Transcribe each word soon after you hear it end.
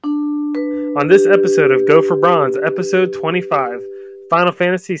On this episode of Go for Bronze, episode 25, Final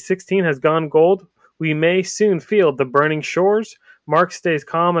Fantasy 16 has gone gold. We may soon feel the burning shores. Mark stays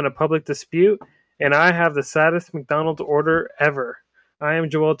calm in a public dispute, and I have the saddest McDonald's order ever. I am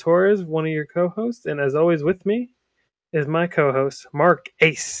Joel Torres, one of your co-hosts, and as always with me is my co-host, Mark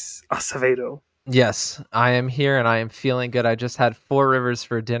Ace Acevedo. Yes, I am here and I am feeling good. I just had 4 Rivers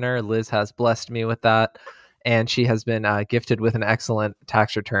for dinner. Liz has blessed me with that, and she has been gifted with an excellent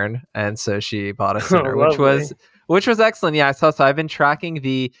tax return, and so she bought us dinner, which was excellent. Yeah, so I've been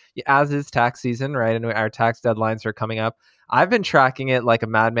tracking as is tax season, right, and our tax deadlines are coming up. I've been tracking it like a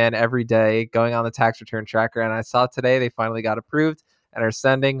madman every day, going on the tax return tracker, and I saw today they finally got approved and are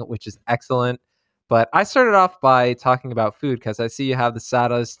sending, which is excellent. But I started off by talking about food because I see you have the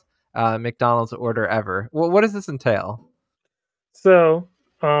saddest McDonald's order ever. What does this entail? So,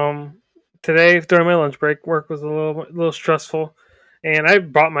 today during my lunch break, work was a little stressful, and I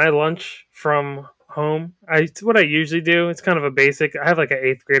brought my lunch from home. It's what I usually do. It's kind of a basic. I have like an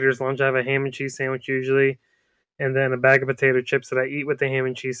 8th grader's lunch. I have a ham and cheese sandwich usually, and then a bag of potato chips that I eat with the ham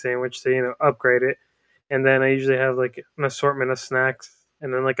and cheese sandwich to upgrade it. And then I usually have like an assortment of snacks,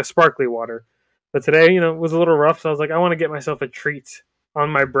 and then like a sparkly water. But today, was a little rough, so I was like, I want to get myself a treat on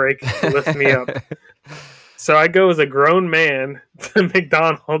my break to lift me up. So I go as a grown man to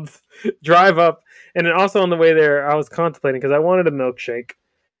McDonald's, drive up, and then also on the way there, I was contemplating because I wanted a milkshake,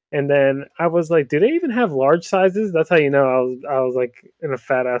 and then I was like, "Do they even have large sizes?" That's how you know I was like in a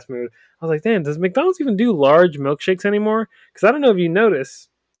fat ass mood. I was like, "Damn, does McDonald's even do large milkshakes anymore?" Because I don't know if you notice,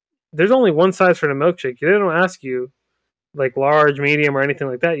 there's only one size for the milkshake. They don't ask you like large, medium, or anything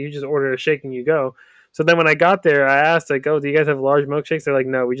like that. You just order a shake and you go. So then when I got there, I asked, like, "Oh, do you guys have large milkshakes?" They're like,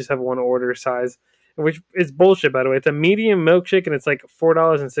 "No, we just have one order size," which is bullshit, by the way. It's a medium milkshake and it's like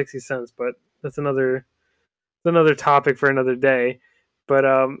 $4.60, but that's another topic for another day. But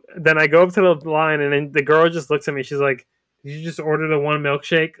then I go up to the line and then the girl just looks at me. She's like, "Did you just order the one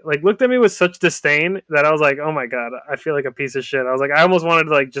milkshake?" Like, looked at me with such disdain that I was like, "Oh my god, I feel like a piece of shit." I was like, I almost wanted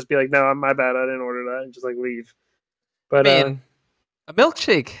to like just be like, "No, my bad, I didn't order that," and just like leave. But I mean, a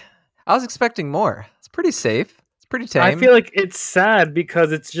milkshake. I was expecting more. It's pretty safe. It's pretty tame. I feel like it's sad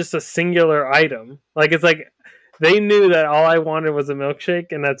because it's just a singular item. Like, it's like they knew that all I wanted was a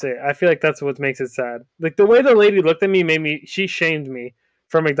milkshake and that's it. I feel like that's what makes it sad. Like, the way the lady looked at me she shamed me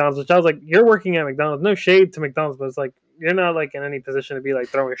from McDonald's, which I was like, "You're working at McDonald's." No shade to McDonald's, but it's like, you're not like in any position to be like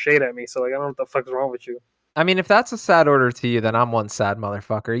throwing shade at me. So like, I don't know what the fuck's wrong with you. I mean, if that's a sad order to you, then I'm one sad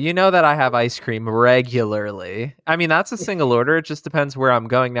motherfucker. You know that I have ice cream regularly. I mean, that's a single order. It just depends where I'm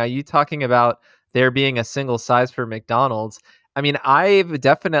going. Now, you talking about there being a single size for McDonald's. I mean, I've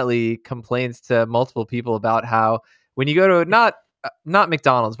definitely complained to multiple people about how when you go to not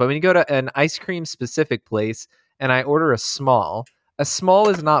McDonald's, but when you go to an ice cream specific place and I order a small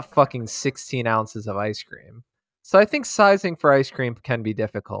is not fucking 16 ounces of ice cream. So I think sizing for ice cream can be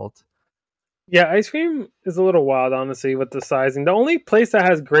difficult. Yeah, ice cream is a little wild, honestly, with the sizing. The only place that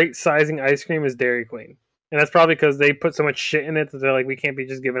has great sizing ice cream is Dairy Queen. And that's probably because they put so much shit in it that they're like, we can't be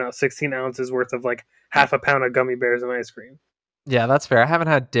just giving out 16 ounces worth of like half a pound of gummy bears and ice cream. Yeah, that's fair. I haven't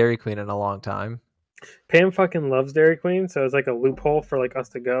had Dairy Queen in a long time. Pam fucking loves Dairy Queen, so it's like a loophole for like us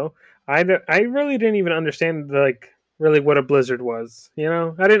to go. I really didn't even understand really what a blizzard was.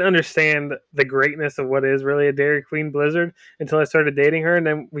 I didn't understand the greatness of what is really a Dairy Queen blizzard until I started dating her, and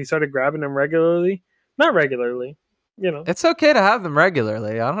then we started grabbing them regularly. Not regularly, It's okay to have them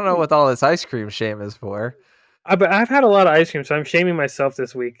regularly. I don't know what all this ice cream shame is for. But I've had a lot of ice cream, so I'm shaming myself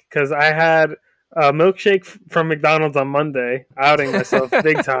this week because I had a milkshake from McDonald's on Monday, outing myself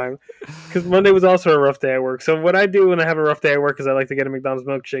big time because Monday was also a rough day at work. So what I do when I have a rough day at work is I like to get a McDonald's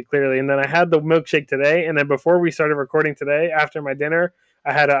milkshake, clearly. And then I had the milkshake today, and then before we started recording today, after my dinner,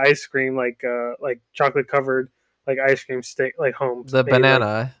 I had an ice cream like chocolate covered like ice cream stick like home. The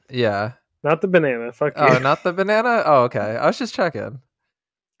banana, yeah. Not the banana. Fuck you. Oh, not the banana. Oh, okay. I was just checking.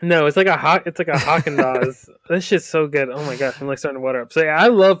 No, it's like a Haagen-Dazs. This shit's so good. Oh my gosh, I'm like starting to water up. So yeah, I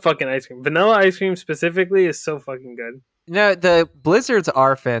love fucking ice cream. Vanilla ice cream specifically is so fucking good. No, the blizzards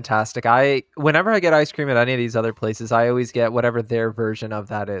are fantastic. Whenever I get ice cream at any of these other places, I always get whatever their version of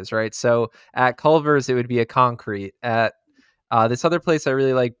that is, right? So at Culver's, it would be a concrete. At this other place I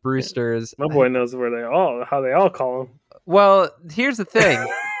really like, Brewster's. My boy knows how they all call them. Well, here's the thing.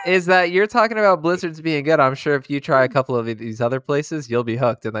 Is that you're talking about blizzards being good. I'm sure if you try a couple of these other places, you'll be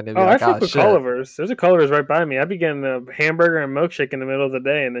hooked. And then you'll be like, I fuck with Culver's. There's a Culver's right by me. I'd be getting a hamburger and milkshake in the middle of the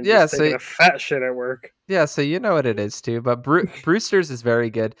day and then just taking a fat shit at work. Yeah, so you know what it is too. But Brewster's is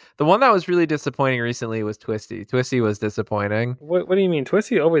very good. The one that was really disappointing recently was Twisty. Twisty was disappointing. What do you mean?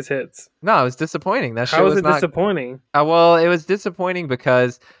 Twisty always hits. No, it was disappointing. How was it disappointing? Well, it was disappointing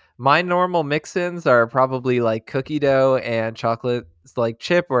because My normal mix-ins are probably like cookie dough and chocolate like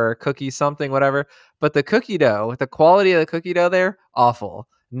chip or cookie something, whatever. But the cookie dough, the quality of the cookie dough there, awful.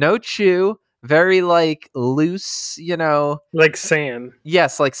 No chew, very like loose, Like sand.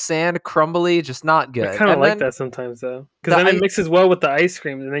 yes, like sand, crumbly, just not I good. kind of And like then that sometimes though, because the then it I mixes well with the ice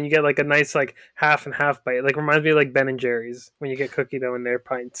cream, and then you get like a nice like half and half bite. Like reminds me of like Ben and Jerry's when you get cookie dough in their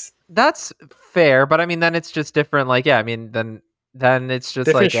pints. that's fair, but I mean then it's just different. Like yeah, I mean then it's just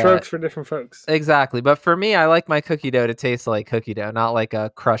Different like a strokes for different folks. exactly. But for me, I like my cookie dough to taste like cookie dough, not like a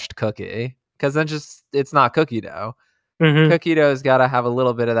crushed cookie, because then just it's not cookie dough. Mm-hmm. Cookie dough's got to have a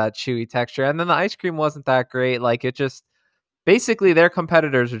little bit of that chewy texture, and then the ice cream wasn't that great. Like it just basically their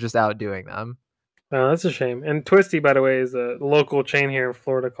competitors are just outdoing them. Oh, that's a shame. And Twisty, by the way, is a local chain here in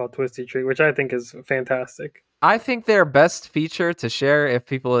Florida called Twisty Treat, which I think is fantastic. I think their best feature to share, if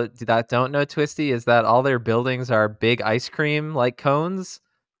people that don't know Twisty, is that all their buildings are big ice cream like cones,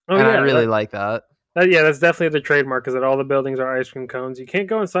 Oh and I yeah, really like that. yeah, that's definitely the trademark. Is that all the buildings are ice cream cones? You can't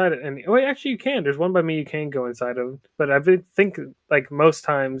go inside it, and wait, actually, you can. There's one by me you can go inside of, but think like most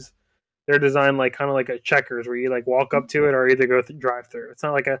times they're designed like kind of like a checkers where you like walk up to it or either go drive through. It's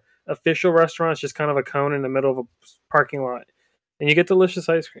not like a official restaurant. It's just kind of a cone in the middle of a parking lot, and you get delicious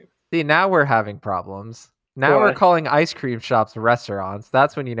ice cream. See, now we're having problems. Now we're Why, calling ice cream shops restaurants.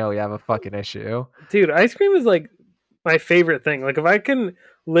 That's when you know we have a fucking issue. dude? Ice cream is like my favorite thing. Like if I can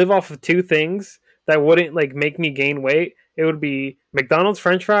live off of two things that wouldn't like make me gain weight, it would be McDonald's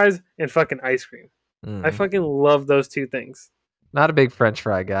French fries and fucking ice cream. I Mm. fucking love those two things. Not a big French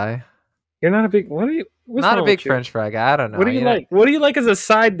fry guy. You're not a big. What's Not a wrong big with you? French fry guy. I don't What know. do you like? What do you like as a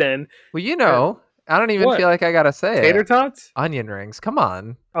side then? Well, Uh, I don't even what feel like I gotta say tater it. tots? Onion rings. Come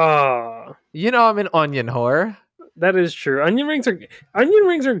on. Ah, I'm an onion whore. that is true. Onion rings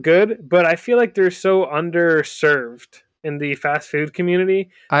are good, but I feel like they're so underserved in the fast food community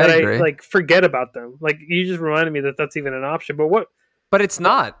I that I agree. like forget about them. Like you just reminded me that that's even an option. But But it's what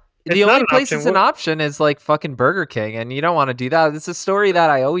not. The it's not only an place option. it's an What option is like fucking Burger King, and you don't want to do that. It's a story that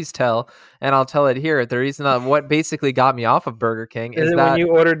I always tell, and I'll tell it here. The reason that what basically got me off of Burger King is is it when that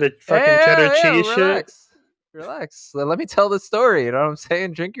you ordered the fucking cheddar hey, cheese shit? relax, relax. Let me tell the story. You know what I'm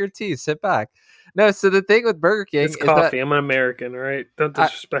saying? Drink your tea, sit back. No, so the thing with Burger King It's is that coffee. I'm an American, all right? Don't I,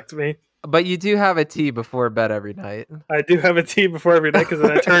 disrespect me. but you do have a tea before bed every night. I do have a tea before every day because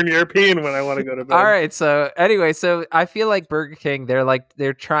then I turn European when I want to go to All bed. right. So anyway, so I feel like Burger King,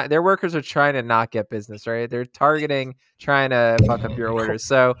 they're trying, their workers are trying to not get business, right? They're targeting trying to fuck up your orders.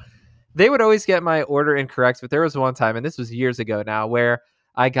 So they would always get my order incorrect. But there was one time, and this was years ago now, where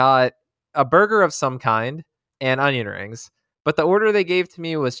I got a burger of some kind and onion rings, but the order they gave to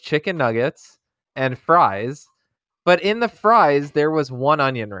me was chicken nuggets and fries. But in the fries, there was one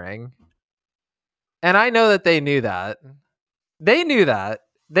onion ring. And I know that they knew that. They knew that.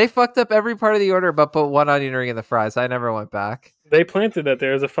 They fucked up every part of the order but put one onion ring in the fries. I never went back. They planted that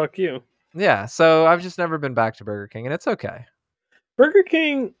there as a fuck you. Yeah, so I've just never been back to Burger King, and it's okay. Burger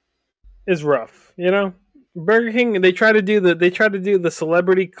King is rough, you know. Burger King they try to do the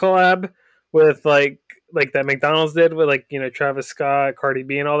celebrity collab with like that McDonald's did with like Travis Scott, Cardi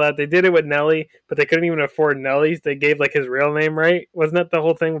B, and all that. They did it with Nelly, but they couldn't even afford Nelly's. They gave like his real name, right? Wasn't that the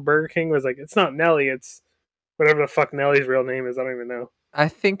whole thing with Burger King? Was like it's not Nelly, it's whatever the fuck Nelly's real name is. I don't even know. I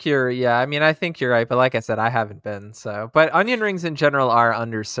think you're right, but like I said, I haven't been, so. But onion rings in general are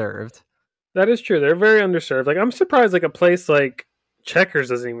underserved. That is true. They're very underserved. Like I'm surprised like a place like Checkers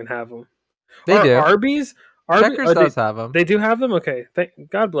doesn't even have them. They Or do. Arby's? Checkers They does have them. they do have them. Okay, thank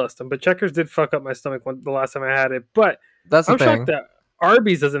God bless them. But Checkers did fuck up my stomach the last time I had it. But That's the I'm shocked thing. that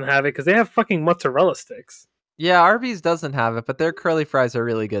Arby's doesn't have it because they have fucking mozzarella sticks. Yeah, Arby's doesn't have it, but their curly fries are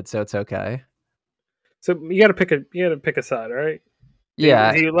really good, so it's okay. So you gotta pick a side, all right? Do you,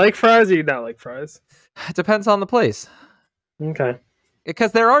 Yeah, do you like fries or you not like fries? it depends on the place. Okay.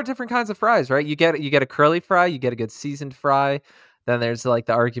 Because there are different kinds of fries, right? You get a curly fry, you get a good seasoned fry. Then there's like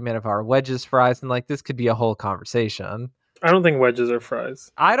the argument of our wedges fries, and like this could be a whole conversation. I don't think wedges are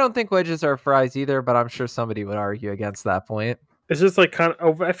fries. I don't think wedges are fries either, but I'm sure somebody would argue against that point. It's just like kind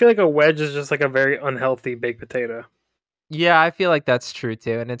of. I feel like a wedge is just like a very unhealthy baked potato. Yeah, I feel like that's true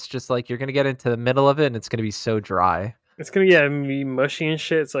too. And it's just like you're gonna get into the middle of it and it's gonna be so dry. It's gonna be mushy and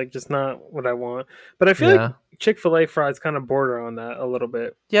shit. It's like just not what I want. But I feel like Yeah. Chick-fil-A fries kind of border on that a little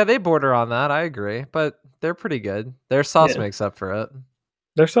bit. Yeah, they border on that, I agree. But they're pretty good. Their sauce Yeah. makes up for it.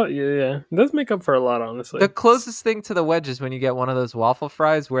 They're so yeah. It does make up for a lot, honestly. The closest thing to the wedge is when you get one of those waffle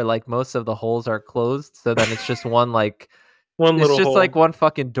fries where like most of the holes are closed, so then it's just one like One It's little just like hole. one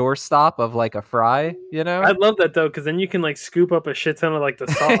fucking doorstop of like a fry, you I know? love that though, because then you can like scoop up a shit ton of like the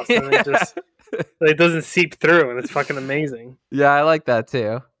sauce, and it Yeah. just like, it doesn't seep through, and it's fucking amazing. Yeah, I like that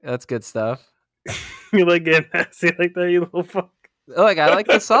too. That's good stuff. You like getting nasty like that, you little fuck. Like I like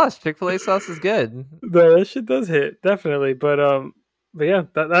the sauce. Chick-fil-A sauce is good. No, that shit does hit definitely, but yeah,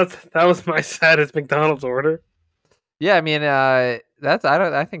 that was my saddest McDonald's order. Yeah, I mean, that's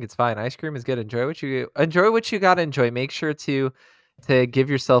I think it's fine. Ice cream is good. Enjoy what you gotta enjoy. Make sure to give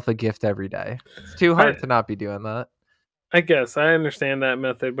yourself a gift every day. It's too I hard to not be doing that. I guess I understand that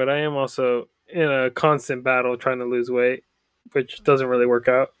method, but I am also in a constant battle trying to lose weight, which doesn't really work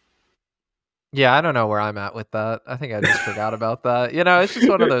out. Yeah, I don't know where I'm at with that. I think I just forgot about that. You know, it's just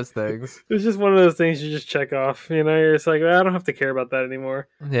one of those things. It's just one of those things you just check off. You're just like, I don't have to care about that anymore.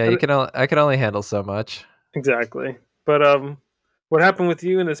 Yeah, And I can only handle so much. exactly. But what happened with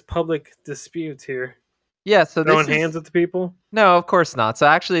you in this public dispute here? Yeah, so Throwing this hands is at the people? no, of course not. So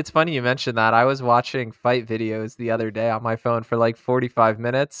actually, it's funny you mentioned that. I was watching fight videos the other day on my phone for like 45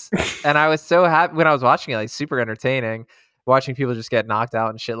 minutes, and I was so happy when I was watching it, like super entertaining, watching people just get knocked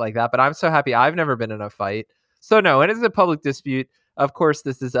out and shit like that. But I'm so happy I've never been in a fight. So no, it is a public dispute. Of course,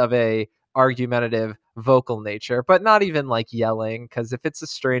 this is of a argumentative, vocal nature, but not even like yelling. Because if it's a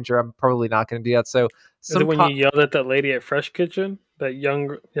stranger, I'm probably not going to do that. So Is it some when you yelled at that lady at Fresh Kitchen? That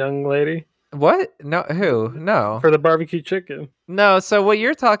young lady what? No, who? No. for the barbecue chicken? No, so what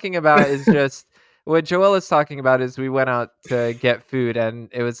you're talking about is just what Joel is talking about is we went out to get food and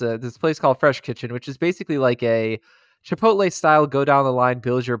it was this place called Fresh Kitchen, which is basically like a Chipotle style go down the line,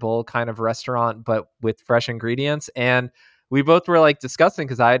 build your bowl kind of restaurant, but with fresh ingredients. And we both were like discussing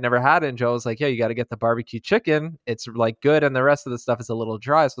because I had never had it. And Joel was like, yeah, you got to get the barbecue chicken. It's like good. And the rest of the stuff is a little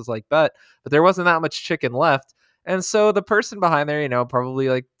dry. So I was like, but there wasn't that much chicken left. And so the person behind there, you know, probably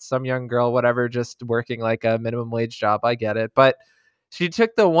like some young girl, whatever, just working like a minimum wage job. I get it. But she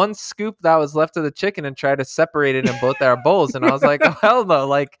took the one scoop that was left of the chicken and tried to separate it in both our bowls. And I was like, oh, hell no.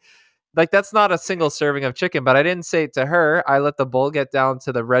 Like that's not a single serving of chicken, but I didn't say it to her. I let the bowl get down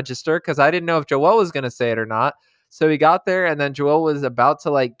to the register because I didn't know if Joel was going to say it or not. So he got there and then Joel was about to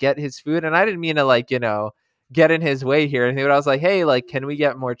like get his food. And I didn't mean to like, you know, get in his way here. And I was like, hey, like, can we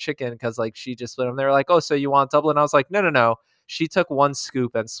get more chicken? Because like she just split them. They were like, oh, so you want double? And I was like, no, no, no. She took one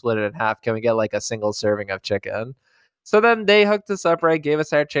scoop and split it in half. Can we get like a single serving of chicken? So then they hooked us up, right? Gave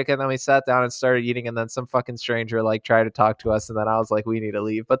us our chicken. Then we sat down and started eating. And then some fucking stranger like tried to talk to us. And then I was like, we need to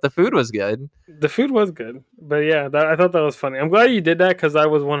leave. But the food was good. The food was good, but yeah, I thought that was funny. I'm glad you did that because I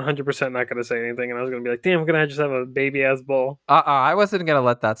was 100% not going to say anything, and I was going to be like, "Damn, I'm going to just have a baby ass bowl." I wasn't going to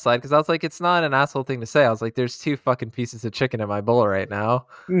let that slide because I was like, it's not an asshole thing to say. I was like, there's two fucking pieces of chicken in my bowl right now.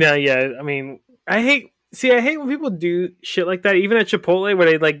 No, yeah, I mean, I hate when people do shit like that, even at Chipotle,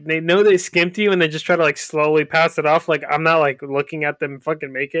 where they know they skimped you and they just try to like slowly pass it off. Like I'm not like looking at them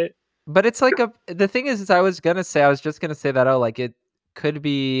fucking make it. But it's like the thing is I was just gonna say that, oh, like it could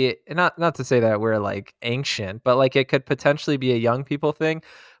be not to say that we're like ancient, but like it could potentially be a young people thing.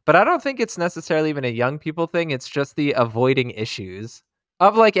 But I don't think it's necessarily even a young people thing. It's just the avoiding issues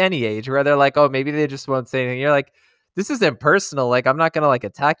of like any age where they're like, oh, maybe they just won't say anything. You're like, this isn't personal. Like I'm not gonna like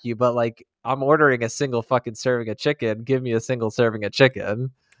attack you, but like I'm ordering a single fucking serving of chicken. Give me a single serving of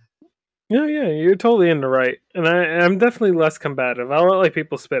chicken. Yeah, yeah, you're totally in the right, and I'm definitely less combative. I'll let like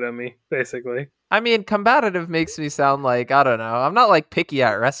people spit at me, basically. I mean, combative makes me sound like, I don't know. I'm not like picky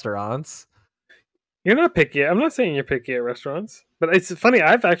at restaurants. You're not picky. I'm not saying you're picky at restaurants, but it's funny.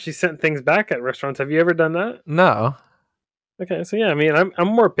 I've actually sent things back at restaurants. Have you ever done that? No. Okay, so yeah, I mean, I'm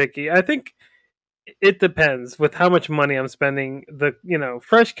more picky. I think it depends with how much money I'm spending.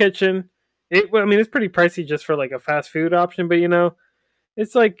 Fresh kitchen. I mean, it's pretty pricey just for like a fast food option, but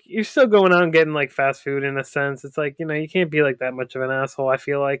it's like you're still going out and getting like fast food in a sense. It's like you can't be like that much of an asshole. I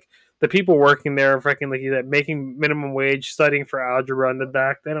feel like the people working there are freaking like that, making minimum wage, studying for algebra in the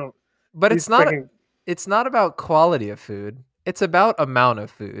back. They don't. But These freaking. it's not about quality of food. It's about amount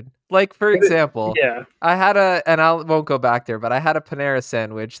of food. Like for example, Yeah. I had and I won't go back there, but I had a Panera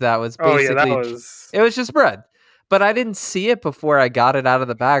sandwich that was Oh yeah, that basically was. it was just bread. But I didn't see it before I got it out of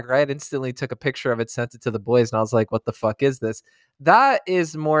the bag, right? I instantly took a picture of it, sent it to the boys, and I was like, what the fuck is this? That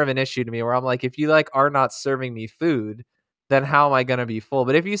is more of an issue to me where I'm like, if you like are not serving me food, then how am I gonna be full?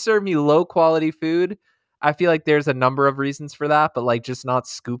 But if you serve me low quality food, I feel like there's a number of reasons for that, but like just not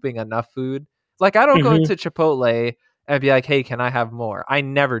scooping enough food. Like I don't go Hmm. into Chipotle and be like, hey, can I have more? I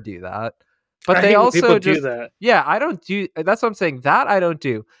never do that. But I they hate when people also do just, that. yeah, I don't do, that's what I'm saying. That I don't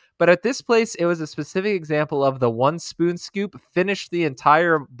do. But at this place, it was a specific example of the one spoon scoop finished the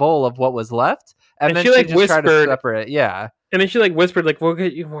entire bowl of what was left. And And then she she like just tried to whispered, separate. Yeah. and then she like whispered, like, "We'll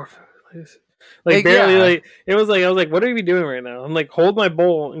get you more food, please." Like barely. Yeah. Like it was like I was like, what are we doing right now? I'm like, hold my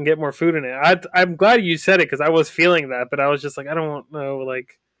bowl and get more food in it. I'm glad you said it because I was feeling that, but I was just like, I don't know,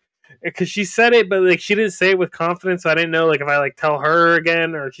 like because she said it, but like she didn't say it with confidence, so I didn't know like if I like tell her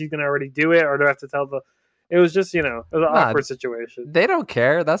again or if she's gonna already do it or do I have to tell the. It was just it was an Nah, awkward situation. they don't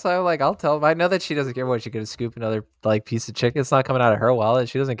care. That's why I'm like, I'll tell them. I know that she doesn't care what she's gonna scoop another like piece of chicken. It's not coming out of her wallet.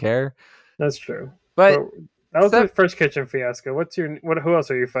 She doesn't care. That's true, But but that was the so, first kitchen fiasco. What's your what? Who else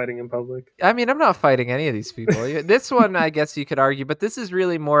are you fighting in public? I mean, I'm not fighting any of these people. This one, I guess you could argue, but this is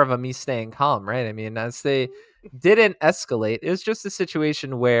really more of a me staying calm, right? I mean, as they didn't escalate, it was just a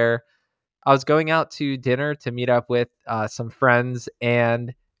situation where I was going out to dinner to meet up with some friends, and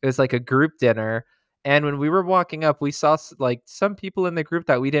it was like a group dinner. And when we were walking up, we saw like some people in the group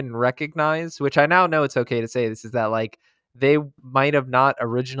that we didn't recognize, which I now know it's okay to say this is that like they might have not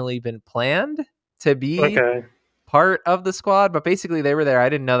originally been planned to be Okay. part of the squad, but basically they were there. I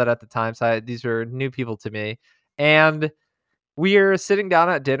didn't know that at the time, so these were new people to me. And we're sitting down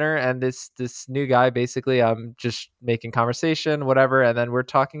at dinner, and this new guy basically just making conversation, whatever, and then we're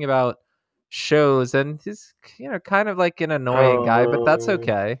talking about shows, and he's kind of like an annoying guy, but that's Um.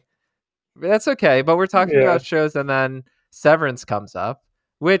 okay. That's okay. But we're talking Yeah. about shows, and then Severance comes up,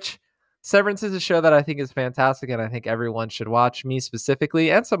 which Severance is a show that I think is fantastic, and I think everyone should watch. Me specifically,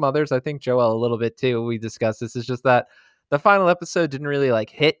 and some others. I think Joel a little bit too. We discussed this. It's just that the final episode didn't really like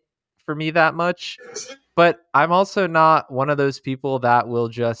hit for me that much. But I'm also not one of those people that will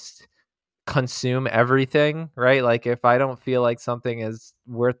just consume everything, right? Like if I don't feel like something is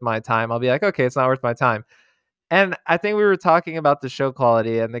worth my time, I'll be like, okay, it's not worth my time. And I think we were talking about the show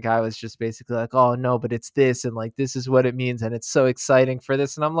quality, and the guy was just basically like, oh no, but it's this, and like this is what it means, and it's so exciting for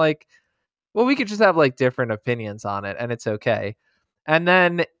this. And I'm like, well, we could just have like different opinions on it, and it's okay. And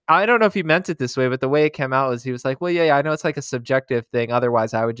then I don't know if he meant it this way, but the way it came out was he was like, well, yeah, I know it's like a subjective thing.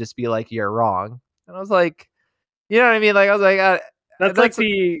 Otherwise, I would just be like, you're wrong. And I was like, you know what I mean? Like, I was like, that's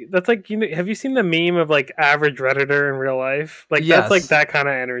That's like have you seen the meme of like average redditor in real life? Like that's like yes. that kind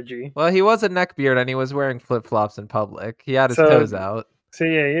of energy. Well, he was a neckbeard, and he was wearing flip flops in public. He had his So toes out. so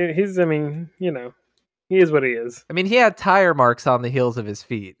yeah, he's I mean he is what he is. I mean, he had tire marks on the heels of his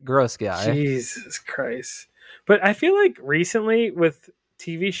feet. Gross guy. Jesus Christ. But I feel like recently with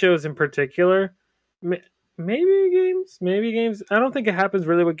TV shows in particular, maybe games. I don't think it happens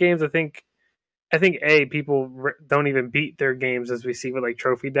really with games. I think people don't even beat their games as we see with like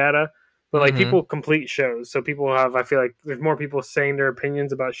trophy data, but like Mm-hmm. people complete shows. So people have. I feel like there's more people saying their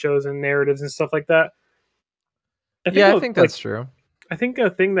opinions about shows and narratives and stuff like that. I think Yeah, I think like that's true. I think a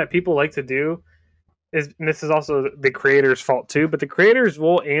thing that people like to do is, and this is also the creators' fault too, but the creators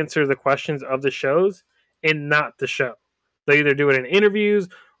will answer the questions of the shows and not the show. They either do it in interviews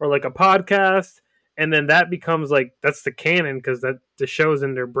or like a podcast, and then that becomes like that's the canon because that the show's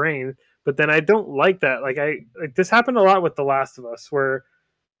in their brain. But then I don't like that. Like this happened a lot with The Last of Us, where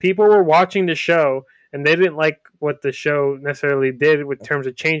people were watching the show and they didn't like what the show necessarily did with terms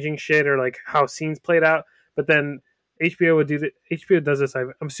of changing shit or like how scenes played out. But then HBO would do that. HBO does this.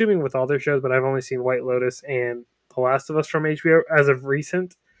 I'm assuming with all their shows, but I've only seen White Lotus and The Last of Us from HBO as of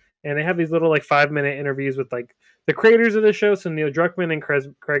recent. And they have these little like 5 minute interviews with like the creators of the show. So Neil Druckmann and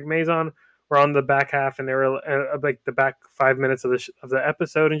Craig Mazin were on the back half, and they were like the back 5 minutes of the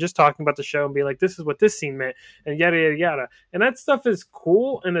episode, and just talking about the show and being like, "This is what this scene meant," and yada yada yada. And that stuff is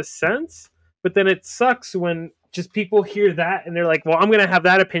cool in a sense, but then it sucks when just people hear that and they're like, "Well, I'm gonna have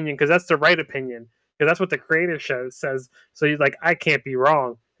that opinion because that's the right opinion because that's what the creator show says." So you're like, "I can't be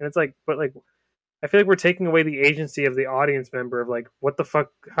wrong," and it's like, but like I feel like we're taking away the agency of the audience member of like, what the fuck?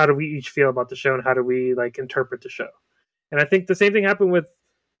 How do we each feel about the show, and how do we like interpret the show? And I think the same thing happened with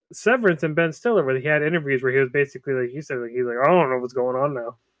Severance and Ben Stiller, where he had interviews where he was basically like, he said, like he's like, I don't know what's going on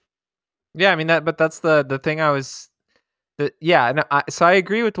now. Yeah, I mean but that's the thing I was. Yeah, no, so I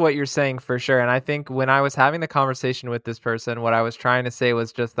agree with what you're saying for sure. And I think when I was having the conversation with this person, what I was trying to say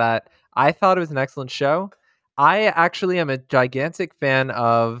was just that I thought it was an excellent show. I actually am a gigantic fan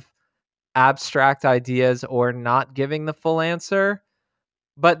of abstract ideas or not giving the full answer.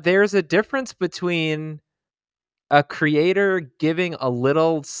 But there's a difference between a creator giving a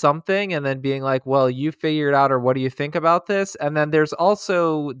little something and then being like, well, you figure it out, or what do you think about this? And then there's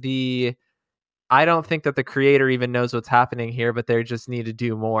also I don't think that the creator even knows what's happening here, but they just need to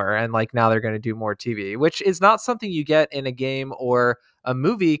do more. And like now they're going to do more TV, which is not something you get in a game or a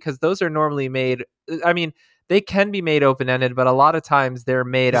movie because those are normally made. I mean, they can be made open ended, but a lot of times they're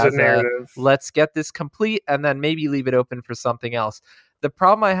made It's a as a narrative. let's get this complete and then maybe leave it open for something else. The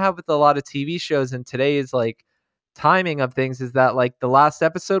problem I have with a lot of TV shows in today's like timing of things is that like the last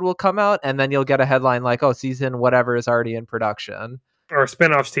episode will come out and then you'll get a headline like, oh, season whatever is already in production. or a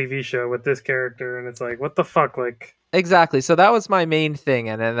spin-off TV show with this character, and it's like, what the fuck, like. Exactly. So that was my main thing,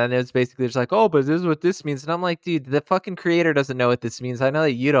 and then it was basically just like, oh, but this is what this means, and I'm like, dude, the fucking creator doesn't know what this means. I know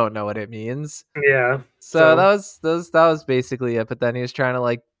that you don't know what it means. Yeah. So So that was basically it. But then he was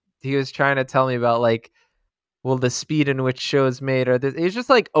trying to tell me about like, well, the speed in which shows made, or this. It was just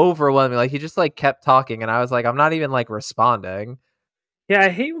like overwhelming. Like he just like kept talking, and I was like, I'm not even like responding. yeah, I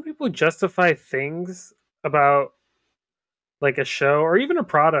hate when people justify things about like a show or even a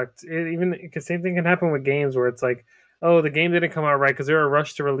product. Even because same thing can happen with games where it's like, oh, the game didn't come out right because they were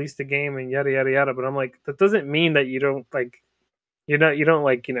rushed to release the game and yada yada yada. But I'm like, that doesn't mean that you don't like you don't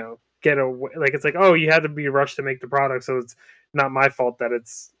like get a like it's like, oh, you had to be rushed to make the product, so it's not my fault that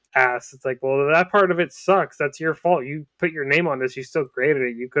it's ass. It's like, well, that part of it sucks. That's your fault. You put your name on this. You still created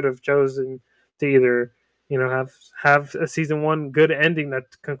it. You could have chosen to either have a season one good ending that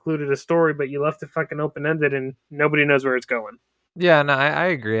concluded a story, but you left it fucking open ended and nobody knows where it's going. Yeah, no, I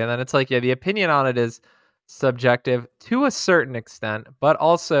agree. And then it's like, yeah, the opinion on it is subjective to a certain extent, but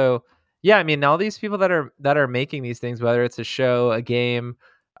also, yeah, I mean, all these people that are making these things, whether it's a show, a game,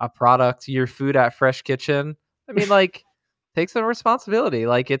 a product, your food at Fresh Kitchen, I mean, like, take some responsibility.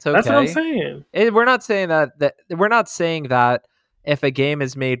 Like, it's That's what I'm okay. saying. We're not saying that we're not saying that if a game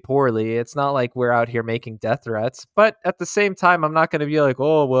is made poorly, it's not like we're out here making death threats. But at the same time, I'm not going to be like,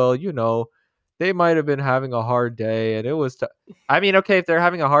 oh well, they might have been having a hard day, and it was. I mean, okay, if they're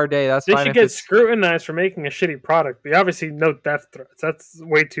having a hard day, that's They fine. should If get it's scrutinized for making a shitty product. But obviously, no death threats. That's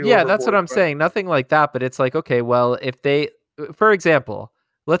way too yeah, that's what overboard. I'm But saying. Nothing like that, but it's like, okay, well, if they, for example,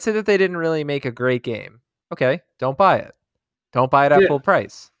 let's say that they didn't really make a great game. Okay, don't buy it. Don't buy it at yeah, full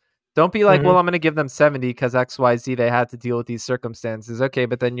price. Don't be like, hmm well, I'm going to give them 70 because XYZ, they had to deal with these circumstances. Okay,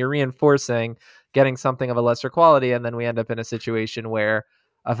 but then you're reinforcing getting something of a lesser quality. And then we end up in a situation where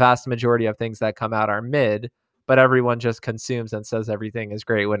a vast majority of things that come out are mid, but everyone just consumes and says everything is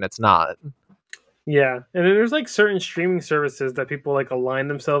great when it's not. yeah. And then there's like certain streaming services that people like align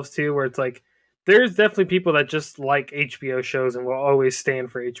themselves to, where it's like there's definitely people that just like HBO shows and will always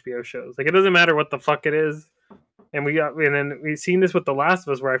stand for HBO shows. Like it doesn't matter what the fuck it is. And then we've seen this with The Last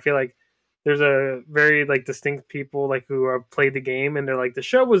of Us, where I feel like there's a very like distinct people like who have played the game and they're like the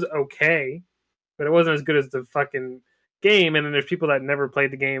show was okay, but it wasn't as good as the fucking game. And then there's people that never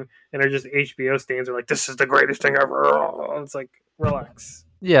played the game and are just HBO stands are like, this is the greatest thing ever. It's like, relax.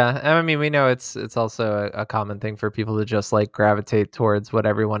 Yeah, I mean, we know it's also a common thing for people to just like gravitate towards what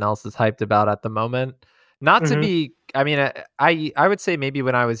everyone else is hyped about at the moment. Not to Mm-hmm. be, I mean, I would say maybe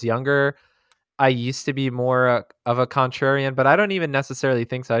when I was younger, I used to be more of a contrarian, but I don't even necessarily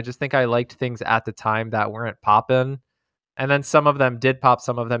think so. I just think I liked things at the time that weren't popping. And then some of them did pop,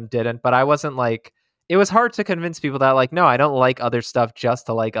 some of them didn't. But I wasn't like, it was hard to convince people that, like, no, I don't like other stuff just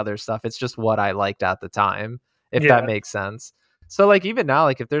to like other stuff. It's just what I liked at the time, if that Yeah. makes sense. So, like, even now,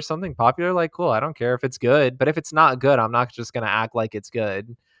 like, if there's something popular, like, cool, I don't care if it's good. But if it's not good, I'm not just going to act like it's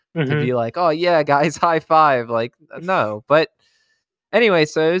good to Mm-hmm. be like, oh, yeah, guys, high five. Like, no. But anyway,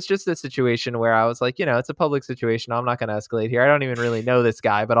 so it was just a situation where I was like, it's a public situation. I'm not going to escalate here. I don't even really know this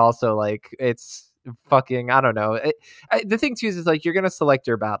guy, but also like it's fucking, I don't know. The thing too is like you're going to select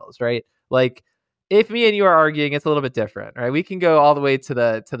your battles, right? Like if me and you are arguing, it's a little bit different, right? We can go all the way to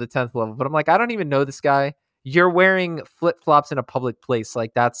the 10th level, but I'm like, I don't even know this guy. You're wearing flip flops in a public place.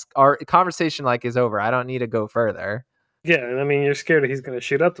 Like that's our conversation. Like is over. I don't need to go further. Yeah. And I mean, you're scared that he's going to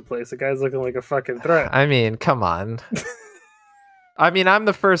shoot up the place. The guy's looking like a fucking threat. I mean, come on. I mean, I'm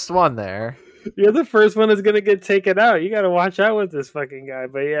the first one there. You're the first one that's going to get taken out. You got to watch out with this fucking guy.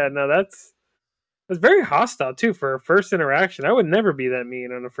 But yeah, no, that's very hostile too for a first interaction. I would never be that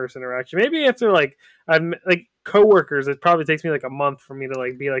mean on a first interaction. Maybe after like I'm like coworkers, it probably takes me like a month for me to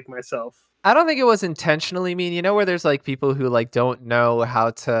like be like myself. I don't think it was intentionally mean. You know where there's like people who like don't know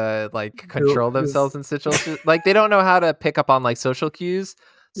how to like control Who's themselves in situations. Like they don't know how to pick up on like social cues.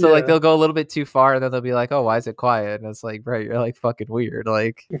 So like yeah. they'll go a little bit too far and then they'll be like, "Oh, why is it quiet?" And it's like, "Bro, you're like fucking weird."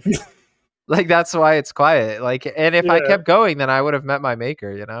 Like that's why it's quiet. Like and if I Yeah. kept going, then I would have met my maker,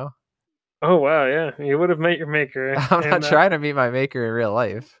 you know? Oh wow, yeah. You would have met your maker, I'm not and trying to meet my maker in real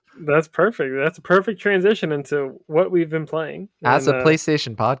life. that's perfect. That's a perfect transition into what we've been playing. As And a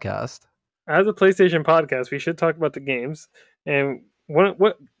PlayStation podcast. as a PlayStation podcast, we should talk about the games. And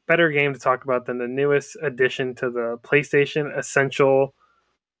what better game to talk about than the newest addition to the PlayStation Essential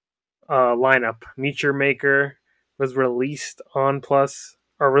lineup? Meet Your Maker was released on Plus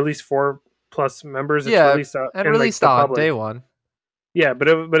or released for Plus members. It's Yeah, released and in like released the on public. day one. Yeah, but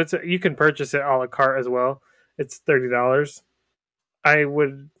it's you can purchase it a la carte as well. It's $30. I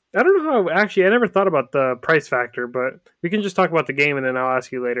don't know how actually I never thought about the price factor, but we can just talk about the game and then I'll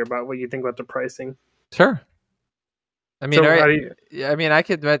ask you later about what you think about the pricing. Sure. I mean, all So how right. do you? I mean, I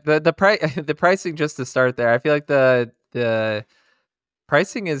could the price the pricing just to start there. I feel like the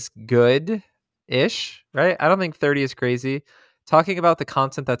pricing is good ish, right? I don't think 30 is crazy. Talking about the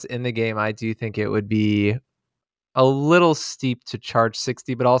content that's in the game, I do think it would be a little steep to charge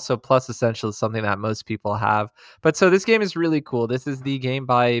 60, but also Plus Essential is something that most people have. But so this game is really cool. This is the game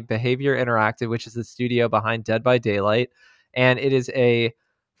by Behavior Interactive, which is the studio behind Dead by Daylight. And it is a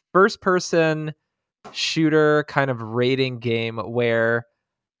first person shooter kind of raiding game where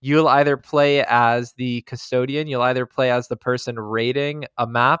you'll either play as the custodian, you'll either play as the person raiding a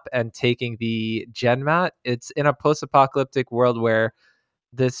map and taking the gen mat. It's in a post apocalyptic world where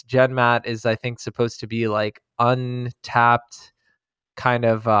this gen mat is, I think, supposed to be like untapped kind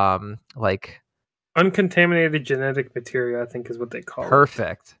of like Uncontaminated genetic material, I think, is what they call it.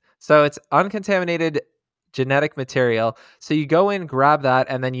 perfect. So it's uncontaminated genetic material. So you go in, grab that,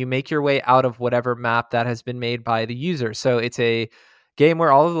 and then you make your way out of whatever map that has been made by the user. So it's a game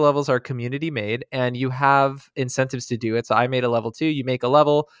where all of the levels are community made and you have incentives to do it. So I made a level 2, you make a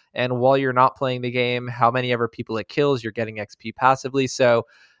level, and while you're not playing the game, how many ever people it kills, you're getting XP passively. So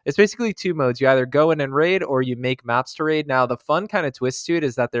it's basically two modes. You either go in and raid or you make maps to raid. Now, the fun kind of twist to it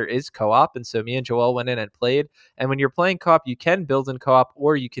is that there is co op. And so me and Joel went in and played. And when you're playing co op, you can build in co op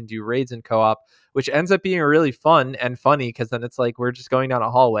or you can do raids in co op, which ends up being really fun and funny because then it's like we're just going down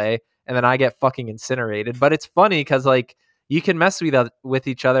a hallway and then I get fucking incinerated. But it's funny because like you can mess with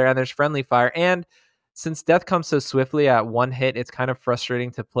each other and there's friendly fire. And since death comes so swiftly at one hit, it's kind of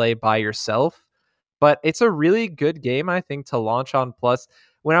frustrating to play by yourself. But it's a really good game, I think, to launch on Plus.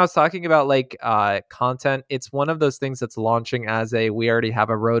 When I was talking about like content, it's one of those things that's launching as a we already have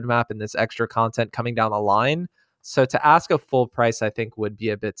a roadmap and this extra content coming down the line. So to ask a full price, I think would be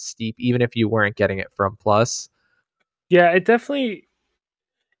a bit steep, even if you weren't getting it from Plus. Yeah, it definitely.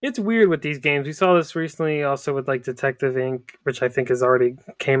 It's weird with these games. We saw this recently also with like Detective Inc., which I think has already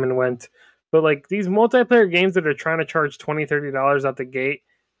came and went. But like these multiplayer games that are trying to charge $20, $30 out the gate,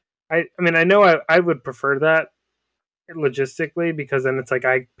 I mean, I know I would prefer that logistically because then it's like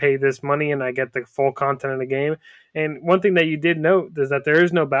I pay this money and I get the full content of the game. And one thing that you did note is that there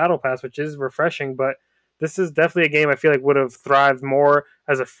is no battle pass, which is refreshing, but this is definitely a game I feel like would have thrived more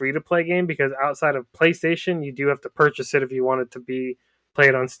as a free to play game because outside of PlayStation, you do have to purchase it if you want it to be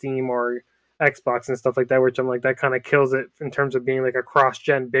played on Steam or Xbox and stuff like that, which I'm like that kind of kills it in terms of being like a cross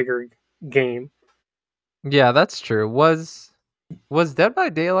gen bigger game. Yeah, that's true. Was Dead by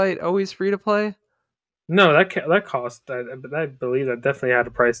Daylight always free to play? No, that cost. I believe that definitely had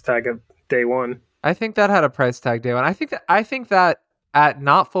a price tag of day one. I think that had a price tag day one. I think that at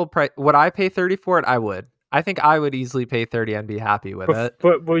not full price, would I pay 30 for it? I would. I think I would easily pay 30 and be happy with it.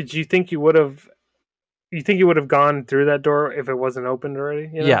 But would you think you would have? You think you would have gone through that door if it wasn't opened already?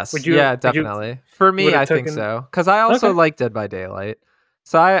 You know, Yes, yeah, would you definitely. For would me, have I think taken? so. Because I also Okay, like Dead by Daylight.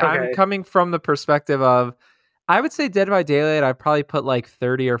 So I'm okay. coming from the perspective of, I would say Dead by Daylight, I probably put like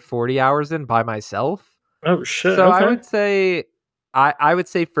 30 or 40 hours in by myself. Oh shit. So I Okay. would say, I would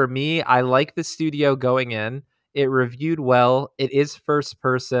say for me, I like the studio going in. It reviewed well. It is first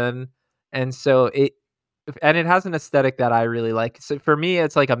person. And so it has an aesthetic that I really like. So for me,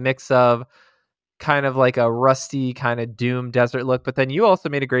 it's like a mix of kind of like a rusty kind of doom desert look. But then you also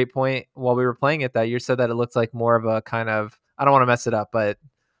made a great point while we were playing it that you said that it looks like more of a kind of, I don't want to mess it up, but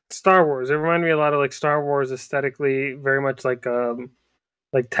Star Wars. It reminded me a lot of like Star Wars aesthetically, very much like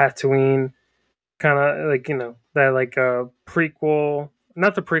Tatooine, kind of like that like prequel,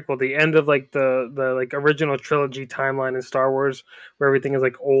 not the prequel, the end of like the like original trilogy timeline in Star Wars, where everything is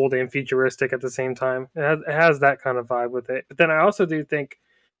like old and futuristic at the same time. It has that kind of vibe with it. But then I also do think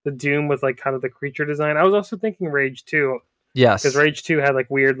the Doom with like kind of the creature design. I was also thinking Rage 2 because yes, Rage 2 had like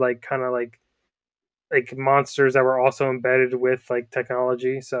weird like kind of like monsters that were also embedded with like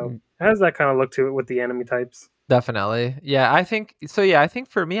technology. So it has that kind of look to it with the enemy types. definitely. Yeah, I think so. Yeah, I think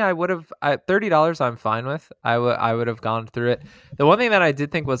for me, I would have at $30. I'm fine with. I would have gone through it. The one thing that I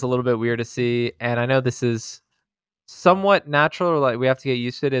did think was a little bit weird to see, and I know this is somewhat natural, or like we have to get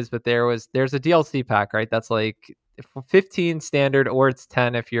used to it, is but there's a DLC pack, right? That's like 15 standard, or it's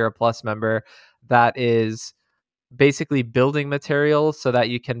 10 if you're a plus member. That is basically building materials so that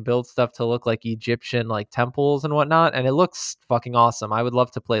you can build stuff to look like Egyptian like temples and whatnot. And it looks fucking awesome. I would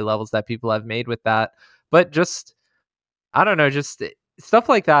love to play levels that people have made with that. But just I don't know, just stuff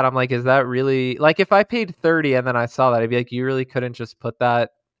like that. I'm like, is that really like if I paid 30 and then I saw that, I'd be like, you really couldn't just put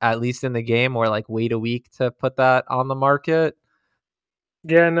that at least in the game or like wait a week to put that on the market.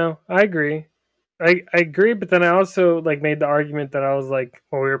 Yeah, no, I agree. I agree, but then I also like made the argument that I was like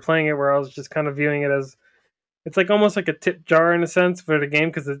when we were playing it, where I was just kind of viewing it as It's like almost like a tip jar in a sense for the game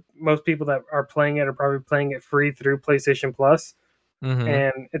because most people that are playing it are probably playing it free through PlayStation Plus, Mm-hmm.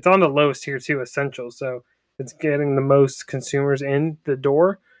 and it's on the lowest tier too, Essential. So it's getting the most consumers in the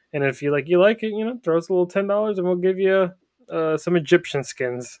door. And if you like it, throw us a little $10, and we'll give you some Egyptian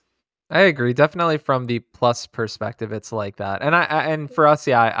skins. I agree. Definitely from the plus perspective, it's like that. And for us,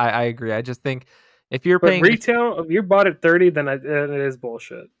 yeah, I agree. I just think if you're But paying, retail, if you bought it 30, then it is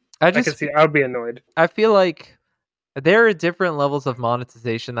bullshit. I I can just see. I would be annoyed. I feel like there are different levels of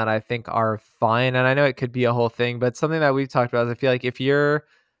monetization that I think are fine, and I know it could be a whole thing, but something that we've talked about is I feel like if you're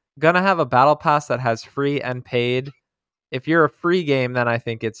gonna have a battle pass that has free and paid, if you're a free game, then I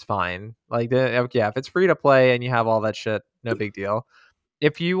think it's fine. Yeah, if it's free to play and you have all that shit, no big deal.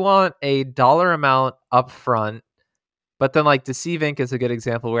 If you want a dollar amount up front, but then like Deceive Inc. is a good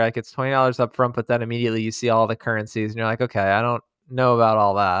example where like it's $20 up front, but then immediately you see all the currencies and you're like, okay, I don't know about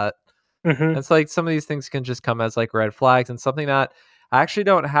all that. Hmm. And it's like some of these things can just come as like red flags, and something that I actually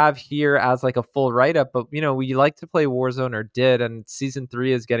don't have here as like a full write up, but we like to play Warzone or did, and season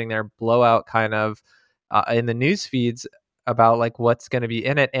 3 is getting their blowout kind of in the news feeds about like what's going to be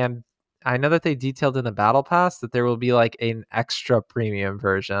in it. And I know that they detailed in the battle pass that there will be like an extra premium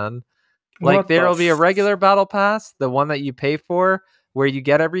version. Like What there the? will be a regular battle pass, the one that you pay for, where you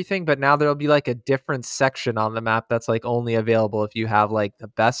get everything, but now there'll be like a different section on the map that's like only available if you have like the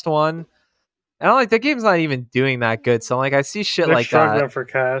best one. And I'm like, the game's not even doing that good. So like I see shit They're like that. struggling for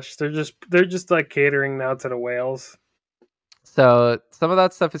cash. They're just like catering now to the whales. So some of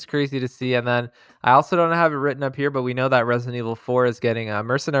that stuff is crazy to see. And then I also don't have it written up here, but we know that Resident Evil 4 is getting a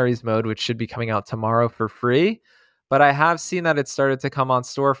Mercenaries mode, which should be coming out tomorrow for free. But I have seen that it started to come on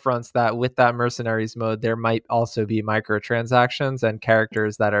storefronts that with that Mercenaries mode, there might also be microtransactions and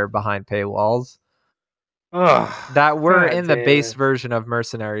characters that are behind paywalls Oh, that were god in the damn base it! version of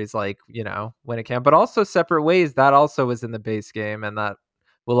Mercenaries, like, when it came, but also separate ways that also was in the base game and that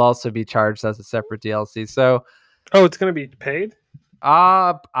will also be charged as a separate DLC. So, Oh, it's gonna be paid.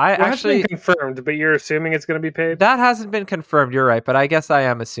 I Well, it hasn't been actually, confirmed, but you're assuming it's gonna be paid. that hasn't been confirmed. You're right, but I guess I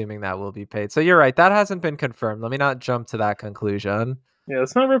am assuming that will be paid. So you're right. That hasn't been confirmed. Let me not jump to that conclusion. Yeah,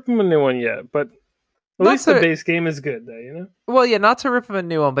 let's not rip them a new one yet, but at Not least the to, base game is good, though. well, yeah, not to rip him a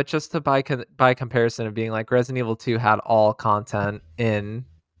new one, but just to by comparison of being like Resident Evil 2 had all content in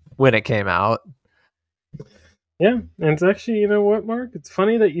when it came out. Yeah, and it's actually, you know what, Mark? It's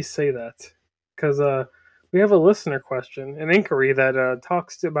funny that you say that because we have a listener question, an inquiry that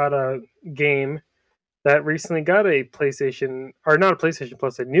talks about a game that recently got a PlayStation, or not a PlayStation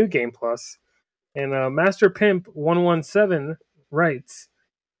Plus, a new game plus. And Master Pimp 117 writes,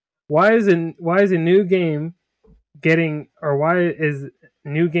 why is a new game getting, or why is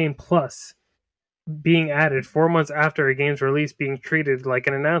new game plus being added 4 months after a game's release being treated like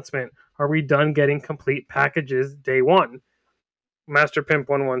an announcement? Are we done getting complete packages day one? Master Pimp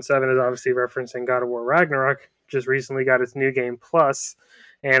 117 is obviously referencing God of War Ragnarok. Just recently got its new game plus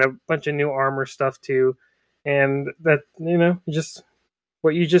and a bunch of new armor stuff too. And that, just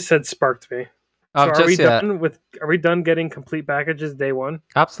what you just said sparked me. So Of just yeah, are we done getting complete packages day one?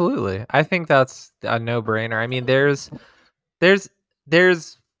 absolutely. I think that's a no-brainer. I mean, there's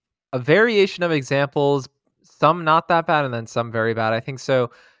there's a variation of examples, some not that bad and then some very bad. I think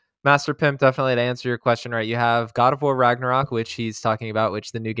so. Master Pimp, definitely to answer your question, right? You have God of War Ragnarok, which he's talking about,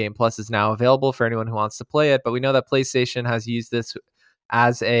 which the new game plus is now available for anyone who wants to play it. But we know that PlayStation has used this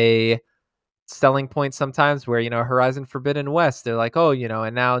as a selling point sometimes where, Horizon Forbidden West, they're like, oh,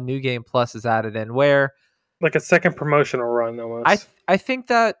 and now new game plus is added in where Like a second promotional run I almost. I think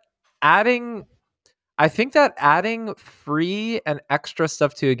that adding I think that adding free and extra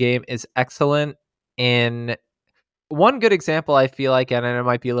stuff to a game is excellent. In one good example, I feel like, and it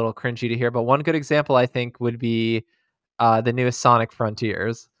might be a little cringy to hear, but one good example I think would be the newest Sonic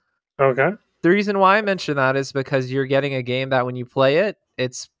Frontiers. Okay. The reason why I mention that is because you're getting a game that when you play it,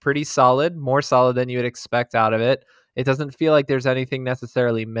 it's pretty solid, more solid than you would expect out of it. It doesn't feel like there's anything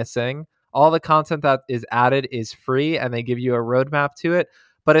necessarily missing. All the content that is added is free and they give you a roadmap to it,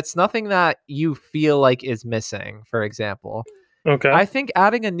 but it's nothing that you feel like is missing, for example. Okay. I think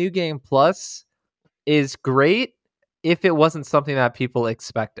adding a new game plus is great if it wasn't something that people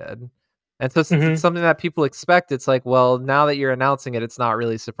expected. And so since it's Hmm. something that people expect, it's like, well, now that you're announcing it, it's not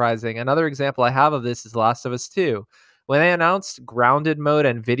really surprising. Another example I have of this is Last of Us 2. When they announced grounded mode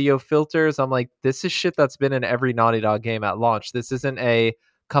and video filters, I'm like, this is shit that's been in every Naughty Dog game at launch. This isn't a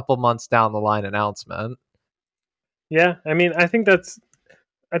couple months down the line announcement. Yeah, I mean, I think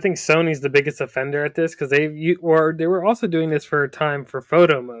Sony's the biggest offender at this because they were also doing this for a time for